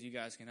couple ways you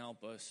guys can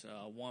help us.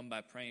 One, by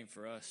praying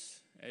for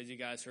us. As you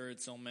guys heard,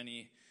 so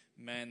many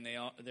men,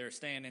 they're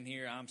standing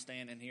here. I'm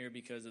standing here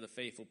because of the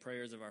faithful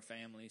prayers of our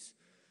families.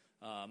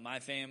 My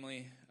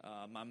family,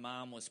 my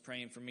mom was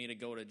praying for me to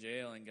go to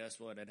jail, and guess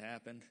what? It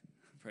happened.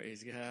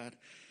 Praise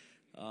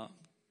God.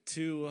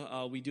 Two,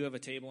 we do have a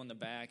table in the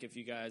back if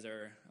you guys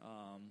are,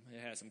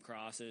 it has some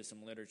crosses,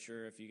 some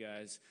literature. If you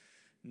guys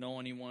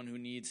know anyone who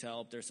needs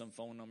help, there's some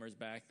phone numbers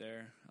back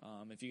there.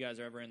 If you guys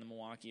are ever in the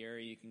Milwaukee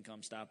area, you can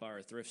come stop by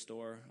our thrift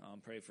store,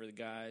 pray for the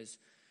guys.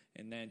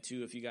 And then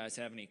two, if you guys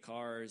have any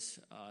cars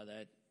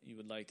that you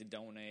would like to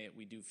donate,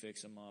 we do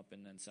fix them up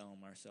and then sell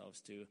them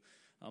ourselves too.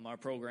 Our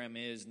program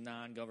is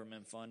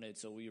non-government funded,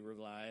 so we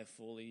rely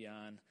fully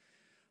on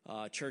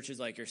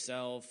churches like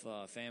yourself,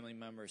 family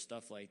members,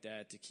 stuff like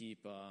that to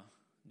keep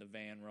the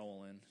van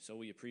rolling. So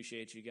we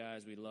appreciate you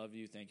guys. We love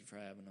you. Thank you for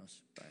having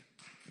us. Bye.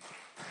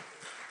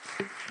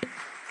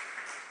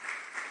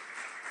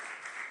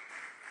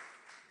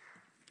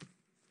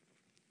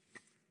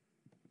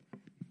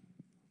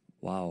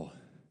 Wow.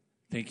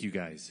 Thank you,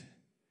 guys.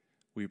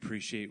 We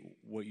appreciate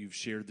what you've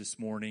shared this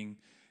morning.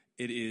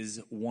 It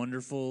is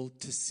wonderful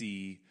to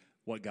see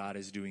what God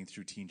is doing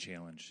through Teen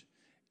Challenge.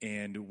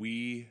 And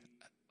we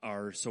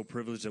are so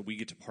privileged that we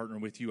get to partner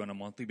with you on a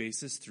monthly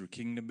basis through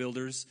Kingdom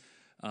Builders.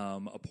 A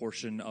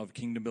portion of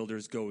Kingdom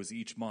Builders goes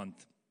each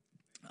month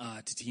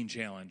to Teen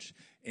Challenge.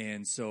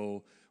 And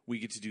so we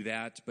get to do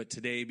that. But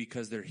today,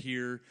 because they're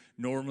here,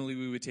 normally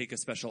we would take a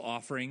special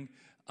offering.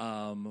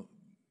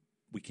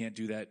 We can't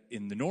do that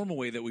in the normal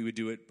way that we would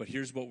do it, but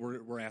here's what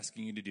we're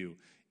asking you to do.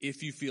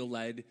 If you feel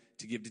led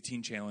to give to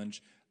Teen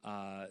Challenge,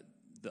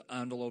 the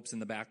envelopes in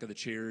the back of the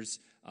chairs,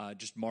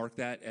 just mark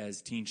that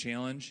as Teen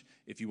Challenge.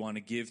 If you want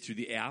to give through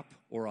the app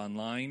or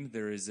online,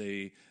 there is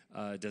a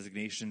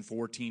designation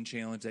for Teen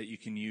Challenge that you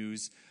can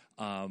use.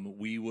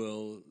 We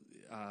will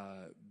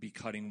be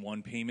cutting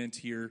one payment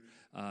here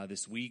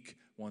this week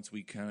once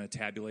we kind of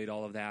tabulate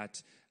all of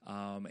that.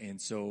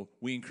 And so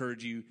we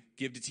encourage you,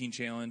 give to Teen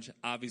Challenge.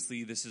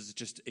 Obviously, this is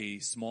just a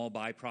small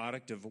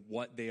byproduct of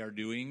what they are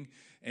doing,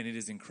 and it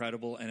is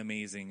incredible and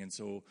amazing. And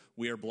so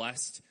we are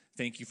blessed.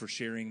 Thank you for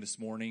sharing this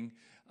morning.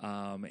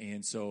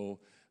 And so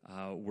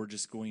we're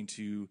just going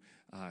to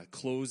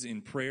close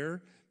in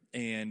prayer,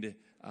 and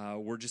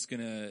we're just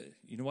going to,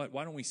 you know what,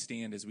 why don't we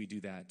stand as we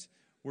do that?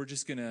 We're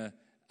just going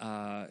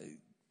to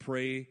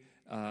pray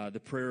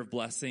the prayer of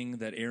blessing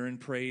that Aaron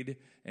prayed,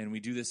 and we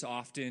do this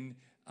often,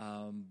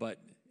 but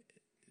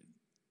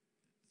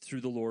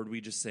through the Lord,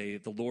 we just say,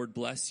 the Lord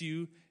bless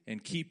you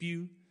and keep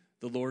you.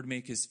 The Lord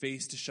make his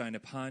face to shine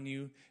upon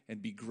you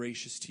and be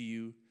gracious to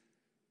you.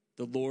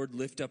 The Lord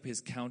lift up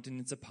his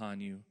countenance upon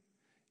you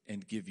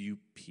and give you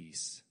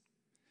peace.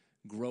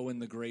 Grow in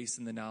the grace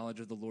and the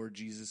knowledge of the Lord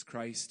Jesus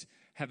Christ.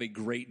 Have a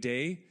great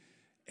day.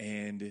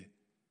 And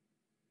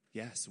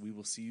yes, we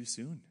will see you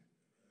soon.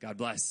 God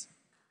bless.